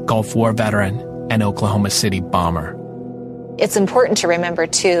McVeigh, Gulf War veteran and Oklahoma City bomber. It's important to remember,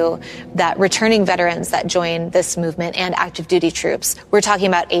 too, that returning veterans that join this movement and active duty troops, we're talking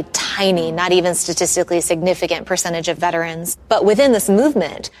about a tiny, not even statistically significant percentage of veterans. But within this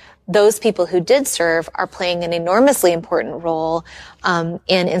movement, those people who did serve are playing an enormously important role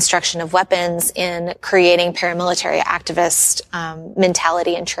in instruction of weapons, in creating paramilitary activist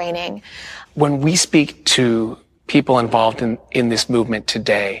mentality and training. When we speak to people involved in this movement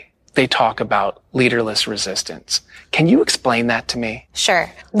today, they talk about leaderless resistance. Can you explain that to me?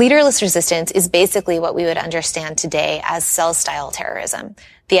 Sure. Leaderless resistance is basically what we would understand today as cell-style terrorism.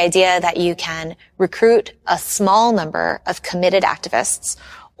 The idea that you can recruit a small number of committed activists,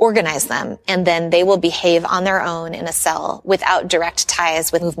 organize them, and then they will behave on their own in a cell without direct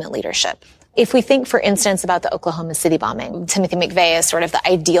ties with movement leadership. If we think, for instance, about the Oklahoma City bombing, Timothy McVeigh is sort of the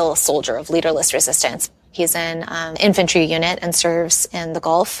ideal soldier of leaderless resistance. He's in infantry unit and serves in the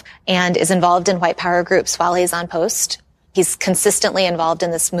Gulf and is involved in white power groups while he's on post. He's consistently involved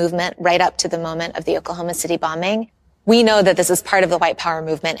in this movement right up to the moment of the Oklahoma City bombing. We know that this is part of the white power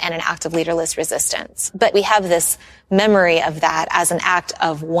movement and an act of leaderless resistance. But we have this memory of that as an act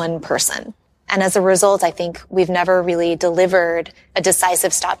of one person. And as a result, I think we've never really delivered a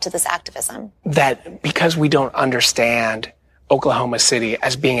decisive stop to this activism. That because we don't understand Oklahoma City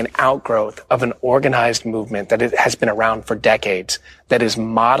as being an outgrowth of an organized movement that it has been around for decades, that is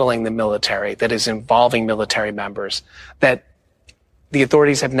modeling the military, that is involving military members, that the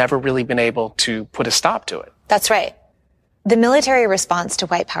authorities have never really been able to put a stop to it. That's right. The military response to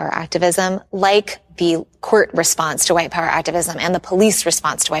white power activism, like the court response to white power activism and the police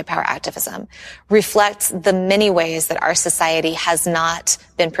response to white power activism, reflects the many ways that our society has not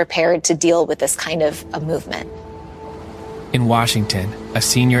been prepared to deal with this kind of a movement. In Washington, a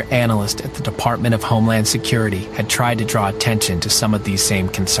senior analyst at the Department of Homeland Security had tried to draw attention to some of these same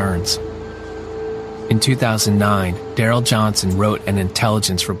concerns. In 2009, Daryl Johnson wrote an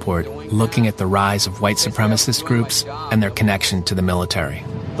intelligence report looking at the rise of white supremacist groups and their connection to the military.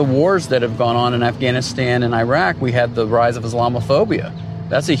 The wars that have gone on in Afghanistan and Iraq, we had the rise of Islamophobia.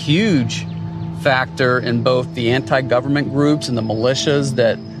 That's a huge factor in both the anti-government groups and the militias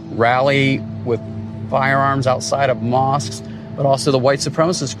that rally with firearms outside of mosques. but also the white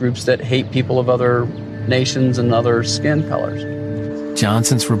supremacist groups that hate people of other nations and other skin colors.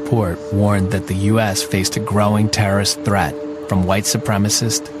 Johnson's report warned that the U.S. faced a growing terrorist threat from white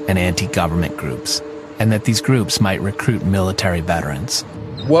supremacist and anti-government groups, and that these groups might recruit military veterans.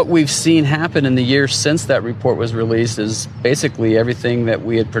 What we've seen happen in the years since that report was released is basically everything that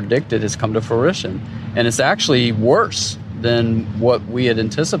we had predicted has come to fruition. And it's actually worse than what we had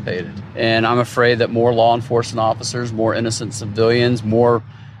anticipated. And I'm afraid that more law enforcement officers, more innocent civilians, more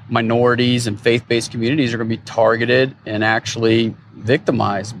minorities and faith-based communities are going to be targeted and actually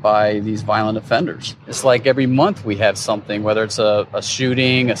victimized by these violent offenders. It's like every month we have something, whether it's a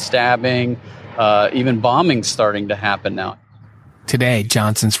shooting, a stabbing, even bombing starting to happen now. Today,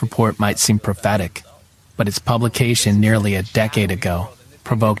 Johnson's report might seem prophetic, but its publication nearly a decade ago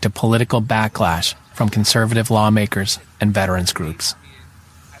provoked a political backlash from conservative lawmakers and veterans groups.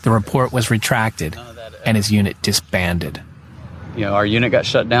 The report was retracted, and his unit disbanded. You know, our unit got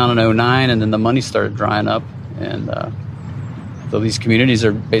shut down in 2009, and then the money started drying up, and so these communities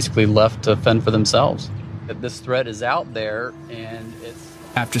are basically left to fend for themselves. That this threat is out there, and it's...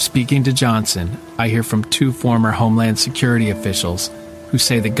 After speaking to Johnson, I hear from two former Homeland Security officials who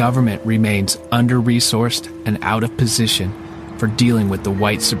say the government remains under-resourced and out of position for dealing with the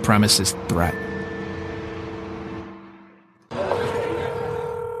white supremacist threat.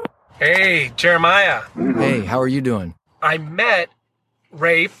 Hey, Jeremiah. Hey, how are you doing? I met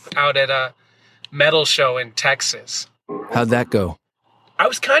Rafe out at a metal show in Texas. How'd that go? I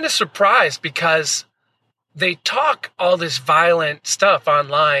was kind of surprised because they talk all this violent stuff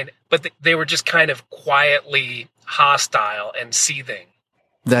online, but they were just kind of quietly hostile and seething.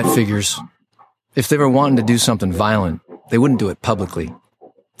 That figures. If they were wanting to do something violent, they wouldn't do it publicly.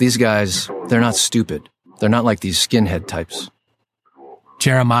 These guys, they're not stupid. They're not like these skinhead types.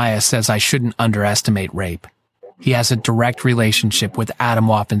 Jeremiah says I shouldn't underestimate Rape. He has a direct relationship with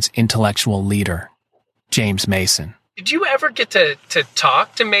Atomwaffen's intellectual leader, James Mason. Did you ever get to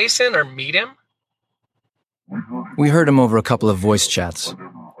talk to Mason or meet him? We heard him over a couple of voice chats.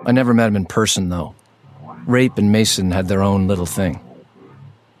 I never met him in person, though. Rape and Mason had their own little thing.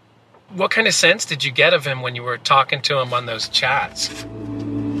 What kind of sense did you get of him when you were talking to him on those chats?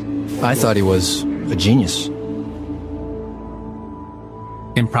 I thought he was a genius.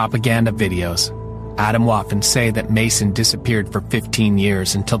 In propaganda videos, Atomwaffen say that Mason disappeared for 15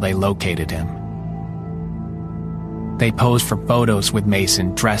 years until they located him. They pose for photos with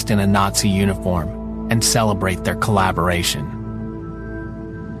Mason dressed in a Nazi uniform and celebrate their collaboration.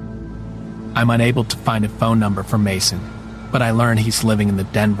 I'm unable to find a phone number for Mason, but I learn he's living in the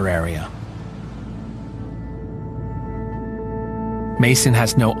Denver area. Mason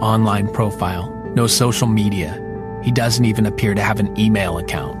has no online profile, no social media. He doesn't even appear to have an email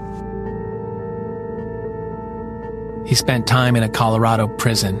account. He spent time in a Colorado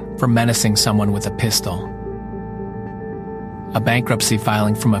prison for menacing someone with a pistol. A bankruptcy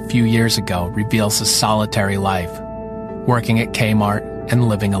filing from a few years ago reveals a solitary life, working at Kmart and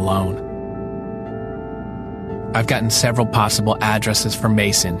living alone. I've gotten several possible addresses for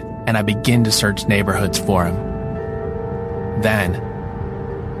Mason, and I begin to search neighborhoods for him. Then,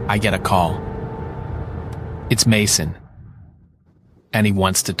 I get a call. It's Mason, and he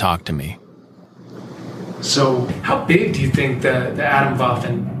wants to talk to me. So, how big do you think the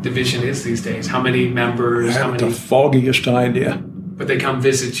Atomwaffen division is these days? How many members? I haven't the foggiest idea. But they come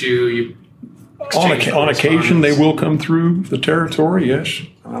visit you. On occasion, they will come through the territory, yes.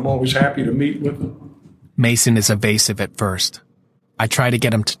 I'm always happy to meet with them. Mason is evasive at first. I try to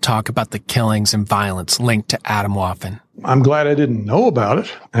get him to talk about the killings and violence linked to Atomwaffen. I'm glad I didn't know about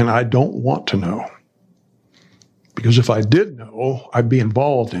it, and I don't want to know. Because if I did know, I'd be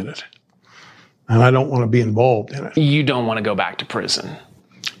involved in it. And I don't want to be involved in it. You don't want to go back to prison.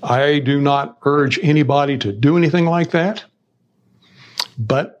 I do not urge anybody to do anything like that.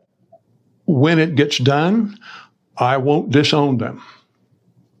 But when it gets done, I won't disown them.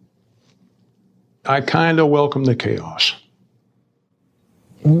 I kind of welcome the chaos.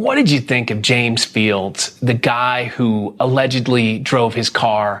 What did you think of James Fields, the guy who allegedly drove his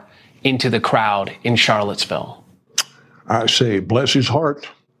car into the crowd in Charlottesville? I say, bless his heart.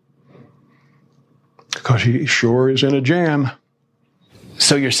 Because he sure is in a jam.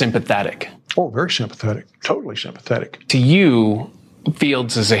 So you're sympathetic? Oh, very sympathetic. Totally sympathetic. To you,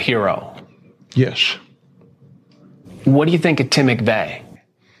 Fields is a hero? Yes. What do you think of Tim McVeigh?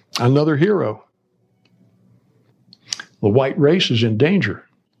 Another hero. The white race is in danger.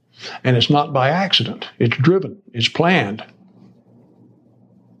 And it's not by accident. It's driven. It's planned.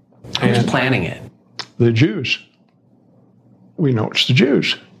 Who's planning it? The Jews. We know it's the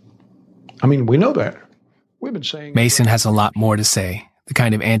Jews. I mean, we know that. We've been saying Mason has a lot more to say, the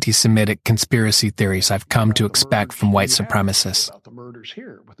kind of anti-Semitic conspiracy theories I've come to expect from white supremacists.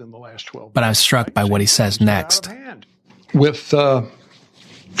 But I'm struck by what he says next. With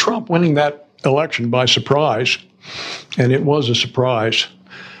Trump winning that election by surprise, and it was a surprise,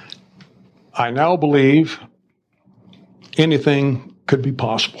 I now believe anything could be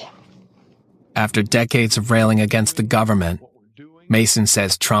possible. After decades of railing against the government, Mason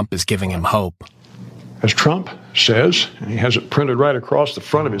says Trump is giving him hope. As Trump says, and he has it printed right across the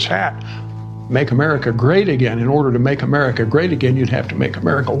front of his hat, make America great again. In order to make America great again, you'd have to make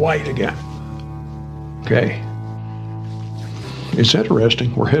America white again. Okay? It's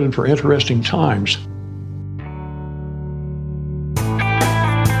interesting. We're headed for interesting times.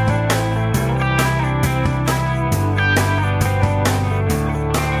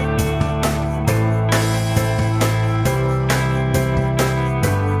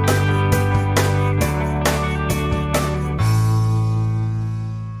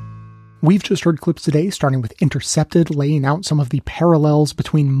 We've just heard clips today, starting with Intercepted, laying out some of the parallels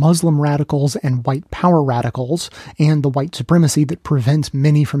between Muslim radicals and white power radicals, and the white supremacy that prevents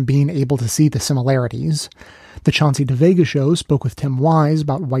many from being able to see the similarities. The Chauncey DeVega Show spoke with Tim Wise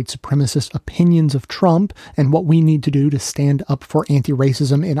about white supremacist opinions of Trump and what we need to do to stand up for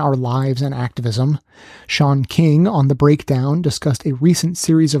anti-racism in our lives and activism. Sean King, on The Breakdown, discussed a recent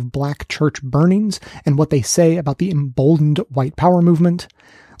series of black church burnings and what they say about the emboldened white power movement.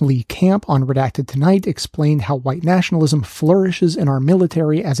 Lee Camp on Redacted Tonight explained how white nationalism flourishes in our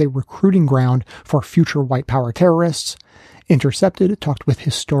military as a recruiting ground for future white power terrorists. Intercepted talked with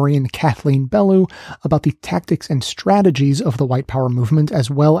historian Kathleen Bellew about the tactics and strategies of the white power movement, as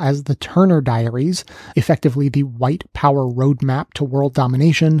well as the Turner Diaries, effectively the white power roadmap to world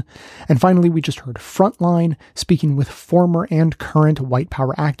domination. And finally, we just heard Frontline speaking with former and current white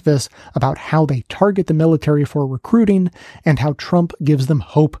power activists about how they target the military for recruiting and how Trump gives them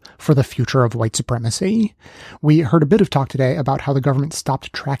hope for the future of white supremacy. We heard a bit of talk today about how the government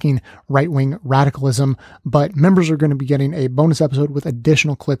stopped tracking right-wing radicalism, but members are going to be getting a bonus episode with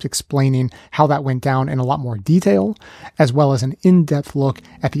additional clips explaining how that went down in a lot more detail, as well as an in-depth look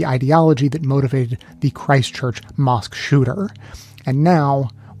at the ideology that motivated the Christchurch mosque shooter. And now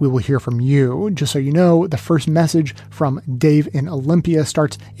we will hear from you. Just so you know, the first message from Dave in Olympia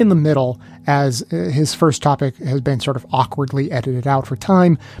starts in the middle, as his first topic has been sort of awkwardly edited out for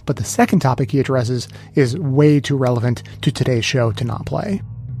time, but the second topic he addresses is way too relevant to today's show to not play.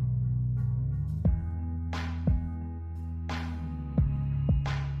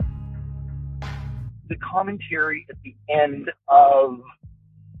 The commentary at the end of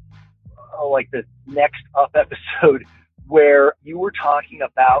the next up episode, where you were talking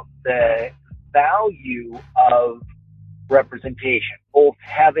about the value of representation, both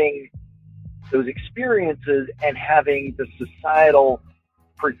having those experiences and having the societal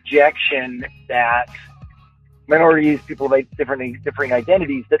projection that minorities, people of differing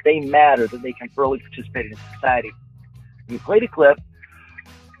identities, that they matter, that they can fully participate in society. You played a clip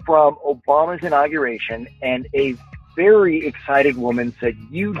from Obama's inauguration, and a very excited woman said,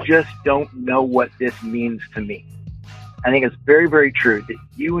 "You just don't know what this means to me." I think it's very, very true that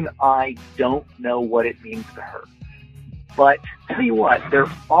you and I don't know what it means to her. But tell you what, there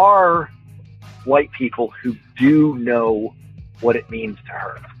are white people who do know what it means to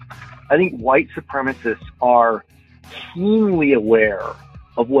her. I think white supremacists are keenly aware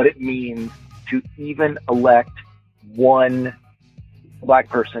of what it means to even elect one black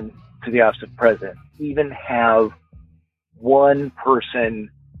person to the office of president, even have one person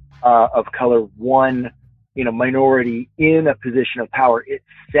of color, one minority in a position of power. It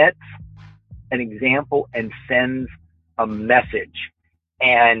sets an example and sends a message,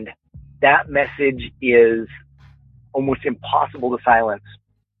 and that message is almost impossible to silence.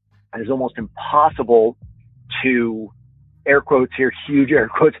 It is almost impossible to, air quotes here, huge air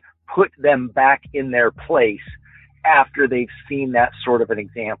quotes, put them back in their place after they've seen that sort of an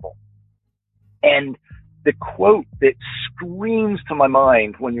example. And the quote that screams to my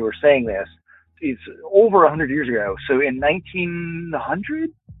mind when you were saying this is over 100 years ago. So in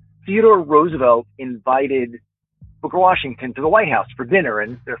 1900, Theodore Roosevelt invited Booker Washington to the White House for dinner,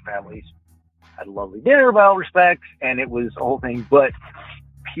 and their families had a lovely dinner, by all respects, and it was a whole thing, but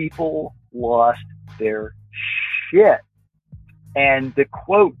people lost their shit. And the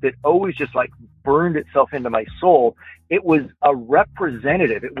quote that always just burned itself into my soul, it was a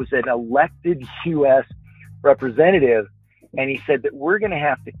representative. It was an elected U.S. representative. And he said that we're going to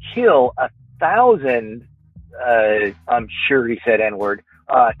have to kill 1,000, I'm sure he said N-word,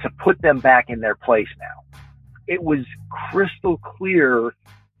 to put them back in their place now. It was crystal clear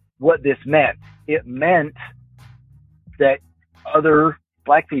what this meant. It meant that other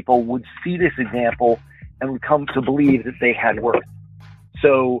black people would see this example and would come to believe that they had worth.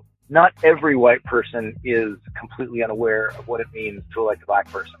 So not every white person is completely unaware of what it means to elect a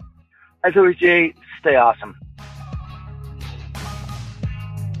black person. As always, Jay, stay awesome.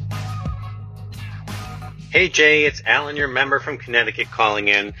 Hey Jay, it's Alan, your member from Connecticut, calling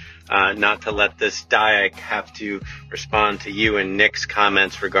in. Not to let this die, I have to respond to you and Nick's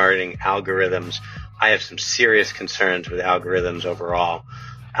comments regarding algorithms. I have some serious concerns with algorithms overall.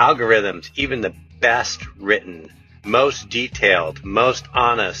 Algorithms, even the best written, most detailed, most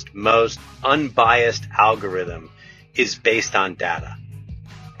honest, most unbiased algorithm is based on data.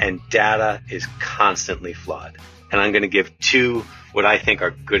 And data is constantly flawed. And I'm going to give two what I think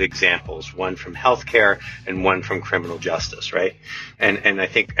are good examples, one from healthcare and one from criminal justice, right? And I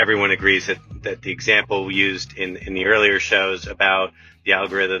think everyone agrees that the example we used in the earlier shows about the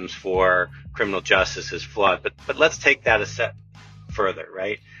algorithms for criminal justice is flawed. But let's take that a step further,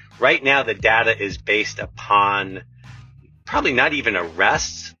 right? Right now, the data is based upon probably not even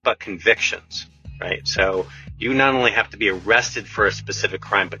arrests, but convictions, right? So you not only have to be arrested for a specific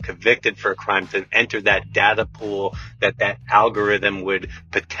crime, but convicted for a crime to enter that data pool that algorithm would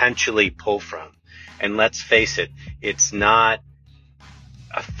potentially pull from. And let's face it, it's not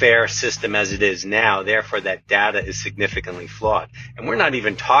a fair system as it is now. Therefore, that data is significantly flawed. And we're not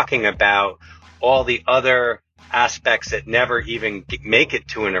even talking about all the other aspects that never even make it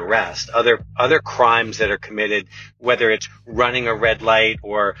to an arrest, other crimes that are committed, whether it's running a red light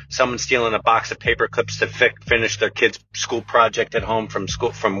or someone stealing a box of paper clips to finish their kid's school project at home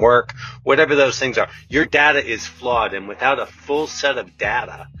from work, whatever those things are. Your data is flawed, and without a full set of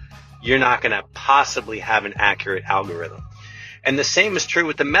data, you're not going to possibly have an accurate algorithm. And the same is true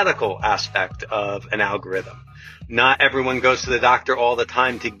with the medical aspect of an algorithm. Not everyone goes to the doctor all the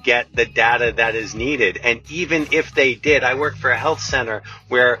time to get the data that is needed. And even if they did, I work for a health center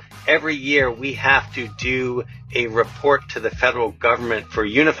where every year we have to do a report to the federal government for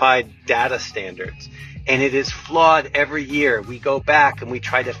unified data standards. And it is flawed every year. We go back and we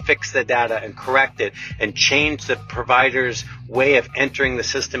try to fix the data and correct it and change the provider's way of entering the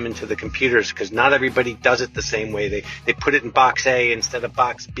system into the computers, because not everybody does it the same way. They put it in box A instead of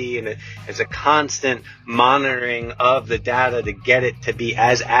box B, and it's a constant monitoring of the data to get it to be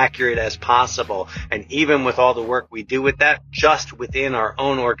as accurate as possible. And even with all the work we do with that, just within our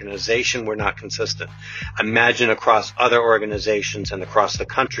own organization, we're not consistent. Imagine across other organizations and across the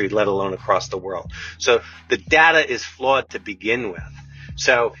country, let alone across the world. So the data is flawed to begin with.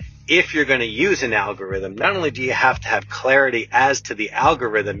 So if you're going to use an algorithm, not only do you have to have clarity as to the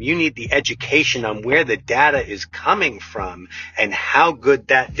algorithm, you need the education on where the data is coming from and how good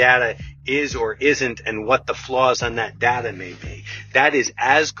that data is or isn't and what the flaws on that data may be. That is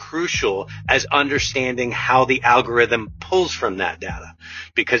as crucial as understanding how the algorithm pulls from that data.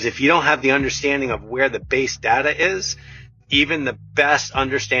 Because if you don't have the understanding of where the base data is, even the best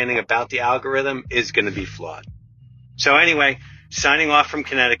understanding about the algorithm is going to be flawed. So anyway, signing off from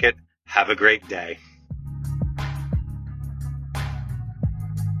Connecticut. Have a great day.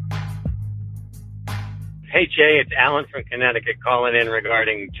 Hey, Jay, it's Alan from Connecticut calling in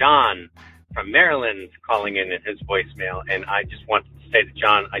regarding John from Maryland calling in his voicemail. And I just wanted to say to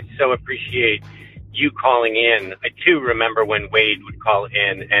John, I so appreciate you calling in. I, too, remember when Wade would call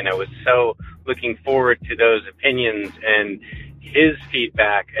in, and I was so looking forward to those opinions and his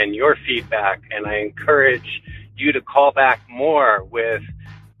feedback and your feedback. And I encourage you to call back more with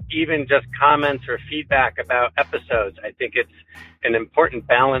even just comments or feedback about episodes. I think it's an important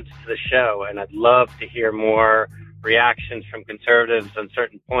balance to the show, and I'd love to hear more reactions from conservatives on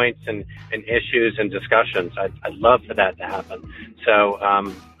certain points and issues and discussions. I'd love for that to happen. So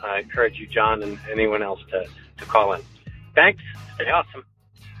I encourage you, John, and anyone else to call in. Thanks. Stay awesome.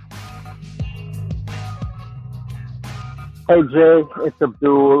 Hey Jay, it's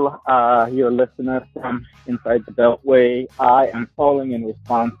Abdul, your listener from Inside the Beltway. I am calling in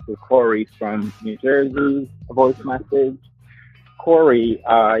response to Corey from New Jersey's voice message. Corey,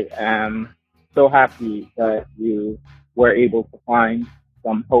 I am so happy that you were able to find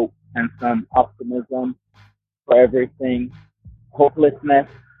some hope and some optimism for everything. Hopelessness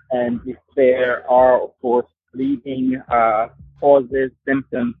and despair are, of course, leading causes,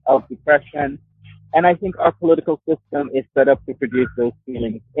 symptoms of depression. And I think our political system is set up to produce those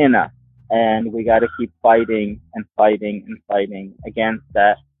feelings in us. And we got to keep fighting and fighting and fighting against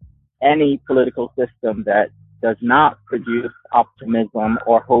that. Any political system that does not produce optimism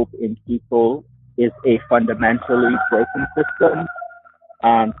or hope in people is a fundamentally broken system.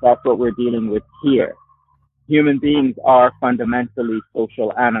 And that's what we're dealing with here. human beings are fundamentally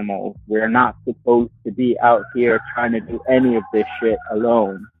social animals. We're not supposed to be out here trying to do any of this shit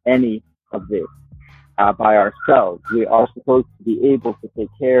alone, any of this by ourselves. We are supposed to be able to take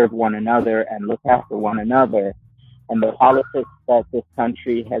care of one another and look after one another. And the politics that this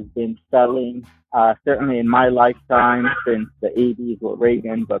country has been selling, certainly in my lifetime since the 80s with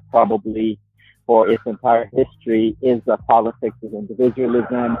Reagan, but probably for its entire history, is the politics of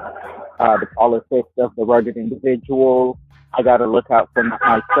individualism, the politics of the rugged individual. I got to look out for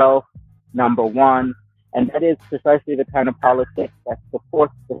myself, number one. And that is precisely the kind of politics that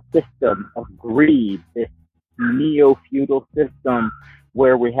supports the system of greed, this neo-feudal system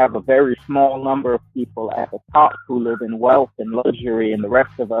where we have a very small number of people at the top who live in wealth and luxury, and the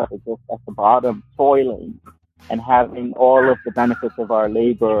rest of us are just at the bottom toiling and having all of the benefits of our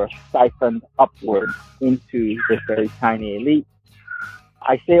labor siphoned upward into this very tiny elite.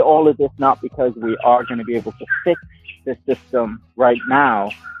 I say all of this not because we are going to be able to fix the system right now,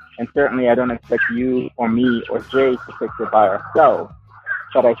 and certainly I don't expect you or me or Jay to fix it by ourselves,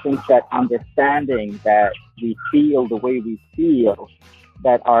 but I think that understanding that we feel the way we feel,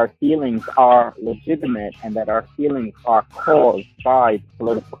 that our feelings are legitimate and that our feelings are caused by the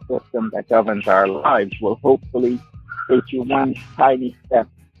political system that governs our lives will hopefully take you one tiny step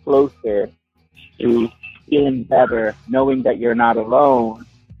closer to feeling better, knowing that you're not alone,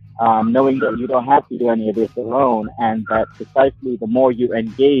 knowing that you don't have to do any of this alone, and that precisely the more you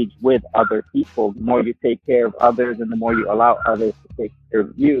engage with other people, the more you take care of others, and the more you allow others to take care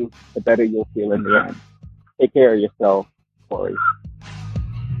of you, the better you'll feel in the end. Take care of yourself, Corey.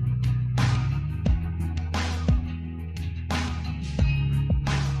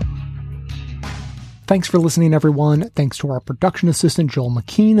 Thanks for listening, everyone. Thanks to our production assistant, Joel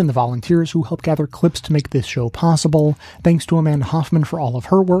McKean, and the volunteers who helped gather clips to make this show possible. Thanks to Amanda Hoffman for all of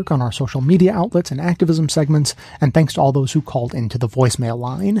her work on our social media outlets and activism segments. And thanks to all those who called into the voicemail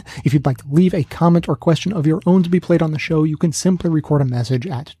line. If you'd like to leave a comment or question of your own to be played on the show, you can simply record a message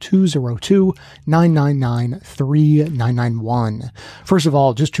at 202-999-3991. First of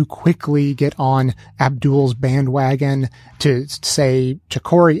all, just to quickly get on Abdul's bandwagon, to say to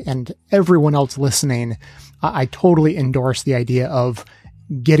Corey and everyone else listening, I totally endorse the idea of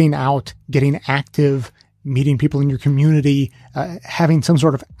getting out, getting active, meeting people in your community, having some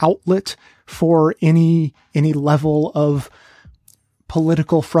sort of outlet for any level of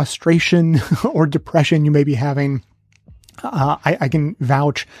political frustration or depression you may be having. I can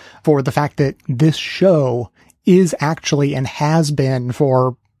vouch for the fact that this show is actually, and has been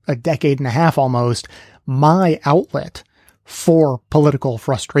for a decade and a half almost, my outlet for political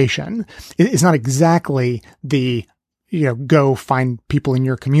frustration. It's not exactly the, go find people in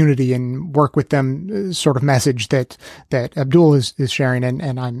your community and work with them sort of message that Abdul is sharing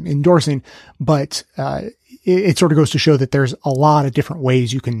and I'm endorsing, but it sort of goes to show that there's a lot of different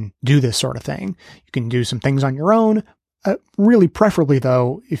ways you can do this sort of thing. You can do some things on your own. Really preferably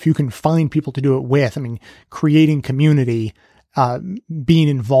though, if you can find people to do it with, creating community, being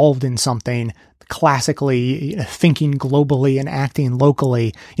involved in something, classically thinking globally and acting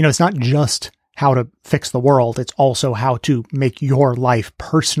locally. It's not just how to fix the world. It's also how to make your life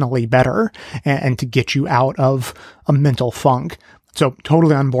personally better and to get you out of a mental funk. So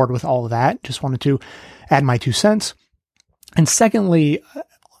totally on board with all of that. Just wanted to add my 2 cents. And secondly,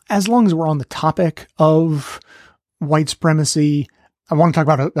 as long as we're on the topic of white supremacy, I want to talk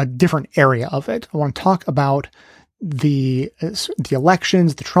about a different area of it. I want to talk about the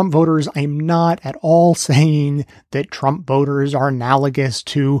elections, the Trump voters. I am not at all saying that Trump voters are analogous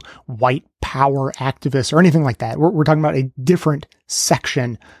to white power activists or anything like that. We're talking about a different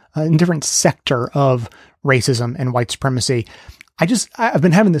section, a different sector of racism and white supremacy. I've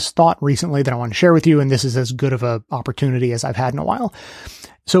been having this thought recently that I want to share with you, and this is as good of an opportunity as I've had in a while.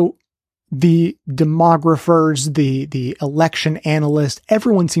 So the demographers, the election analysts,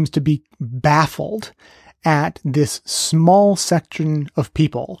 everyone seems to be baffled at this small section of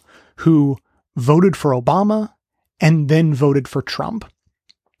people who voted for Obama and then voted for Trump,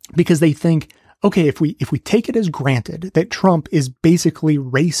 because they think, okay, if we take it as granted that Trump is basically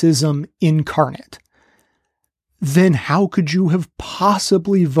racism incarnate, then how could you have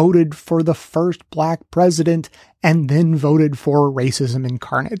possibly voted for the first black president and then voted for racism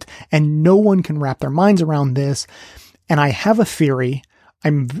incarnate? And no one can wrap their minds around this. And I have a theory.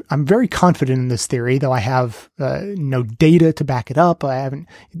 I'm very confident in this theory, though I have no data to back it up.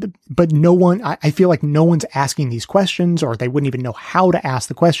 But no one, I feel like no one's asking these questions, or they wouldn't even know how to ask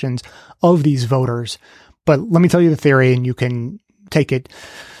the questions of these voters. But let me tell you the theory, and you can take it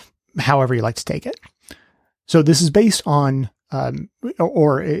however you like to take it. So this is based on,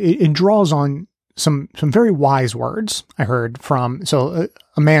 or it draws on some very wise words I heard from,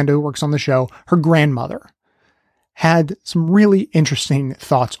 Amanda, who works on the show, her grandmother had some really interesting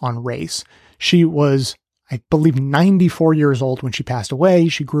thoughts on race. She was, I believe, 94 years old when she passed away.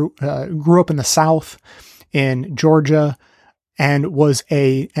 She grew up in the South in Georgia and was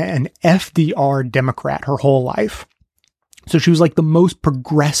an FDR Democrat her whole life. So she was like the most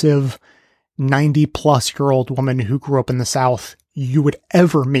progressive 90-plus-year-old woman who grew up in the South you would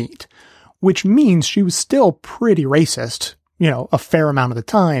ever meet, which means she was still pretty racist, a fair amount of the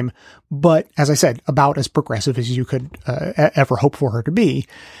time, but as I said, about as progressive as you could ever hope for her to be.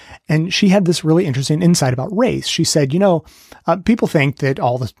 And she had this really interesting insight about race. She said, people think that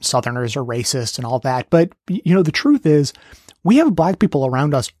all the Southerners are racist and all that, but, the truth is, we have Black people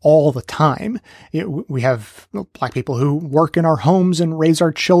around us all the time. We have Black people who work in our homes and raise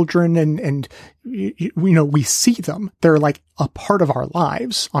our children, and we see them. They're like a part of our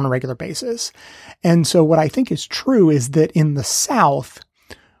lives on a regular basis. And so what I think is true is that in the South,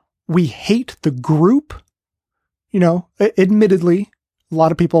 we hate the group. Admittedly, a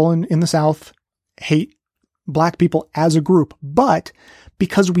lot of people in the South hate Black people as a group, but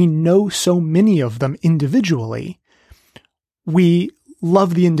because we know so many of them individually, we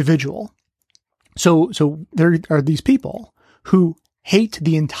love the individual. So there are these people who hate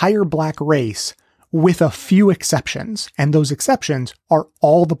the entire Black race with a few exceptions. And those exceptions are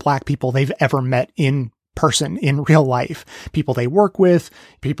all the Black people they've ever met in person, in real life. People they work with,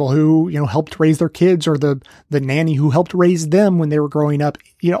 people who, helped raise their kids, or the nanny who helped raise them when they were growing up.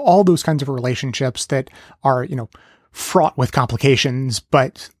 All those kinds of relationships that are, fraught with complications,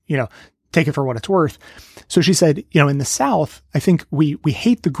 but, take it for what it's worth. So she said, in the South, I think we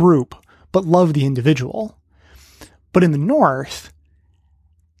hate the group, but love the individual. But in the North,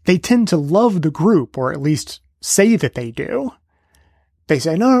 they tend to love the group, or at least say that they do. They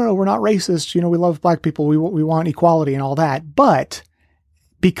say, no, we're not racist. We love Black people. We want equality and all that. But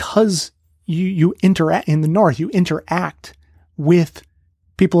because you interact in the North, you interact with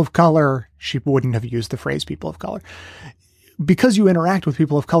people of color. She wouldn't have used the phrase people of color. Because you interact with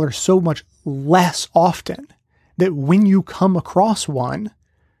people of color so much less often, that when you come across one,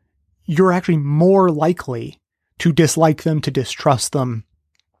 you're actually more likely to dislike them, to distrust them,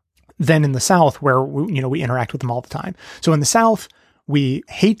 than in the South, where we interact with them all the time. So in the South, we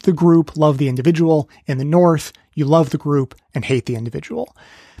hate the group, love the individual. In the North, you love the group and hate the individual.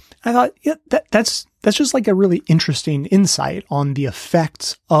 I thought, that's just like a really interesting insight on the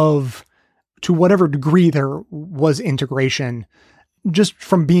effects of, to whatever degree there was integration, just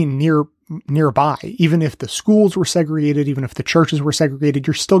from being nearby. Even if the schools were segregated, even if the churches were segregated,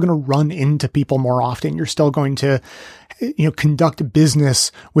 you're still going to run into people more often. You're still going to, conduct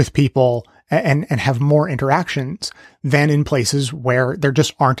business with people and have more interactions than in places where there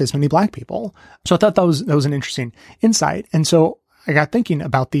just aren't as many Black people. So I thought that was an interesting insight. And so I got thinking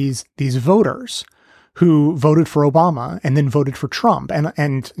about these voters who voted for Obama and then voted for Trump,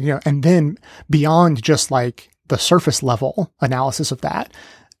 and then beyond just like the surface level analysis of that,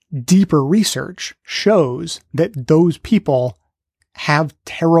 deeper research shows that those people have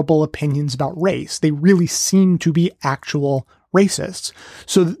terrible opinions about race. They really seem to be actual racists.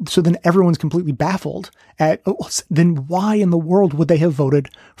 So then everyone's completely baffled at, then why in the world would they have voted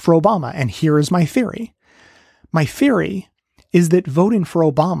for Obama? And here is my theory. My theory is that voting for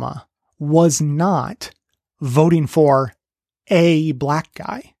Obama was not voting for a Black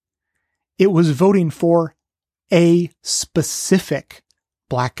guy. It was voting for a specific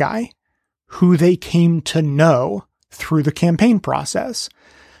Black guy who they came to know through the campaign process.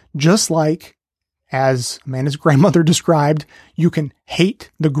 Just like, as Amanda's grandmother described, you can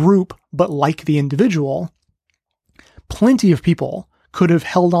hate the group but like the individual. Plenty of people could have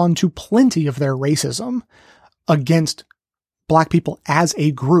held on to plenty of their racism against Black people as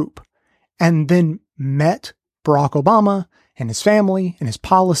a group, and then met Barack Obama and his family and his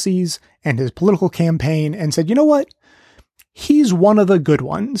policies and his political campaign and said, you know what? He's one of the good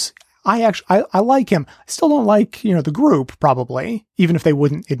ones. I like him. I still don't like, the group, probably, even if they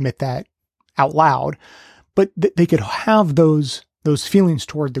wouldn't admit that out loud, but they could have those feelings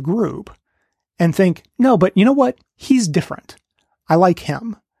toward the group and think, no, but you know what? He's different. I like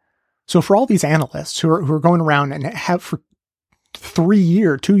him. So for all these analysts who are going around and have for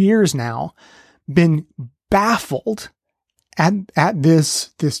 2 years now, been baffled at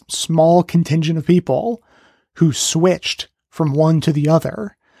this small contingent of people who switched from one to the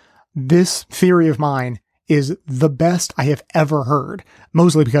other, this theory of mine is the best I have ever heard.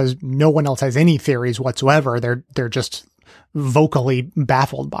 Mostly because no one else has any theories whatsoever. They're just vocally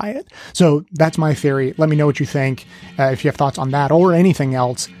baffled by it. So that's my theory. Let me know what you think. If you have thoughts on that or anything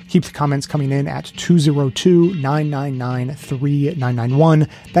else, keep the comments coming in at 202-999-3991.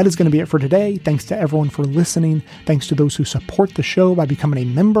 That is going to be it for today. Thanks to everyone for listening. Thanks to those who support the show by becoming a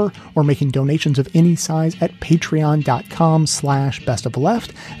member or making donations of any size at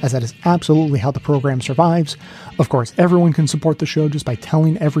patreon.com/bestofleft, as that is absolutely how the program survives. Of course, everyone can support the show just by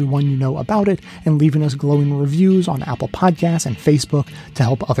telling everyone you know about it and leaving us glowing reviews on Apple Podcasts and Facebook to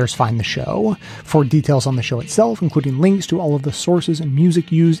help others find the show. For details on the show itself, including links to all of the sources and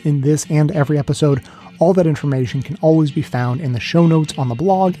music used in this and every episode, all that information can always be found in the show notes on the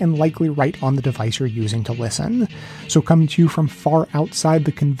blog and likely right on the device you're using to listen. So coming to you from far outside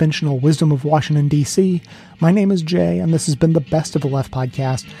the conventional wisdom of Washington, D.C., my name is Jay, and this has been the Best of the Left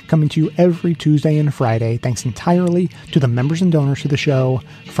podcast, coming to you every Tuesday and Friday, thanks entirely to the members and donors to the show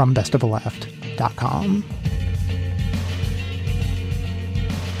from bestoftheleft.com.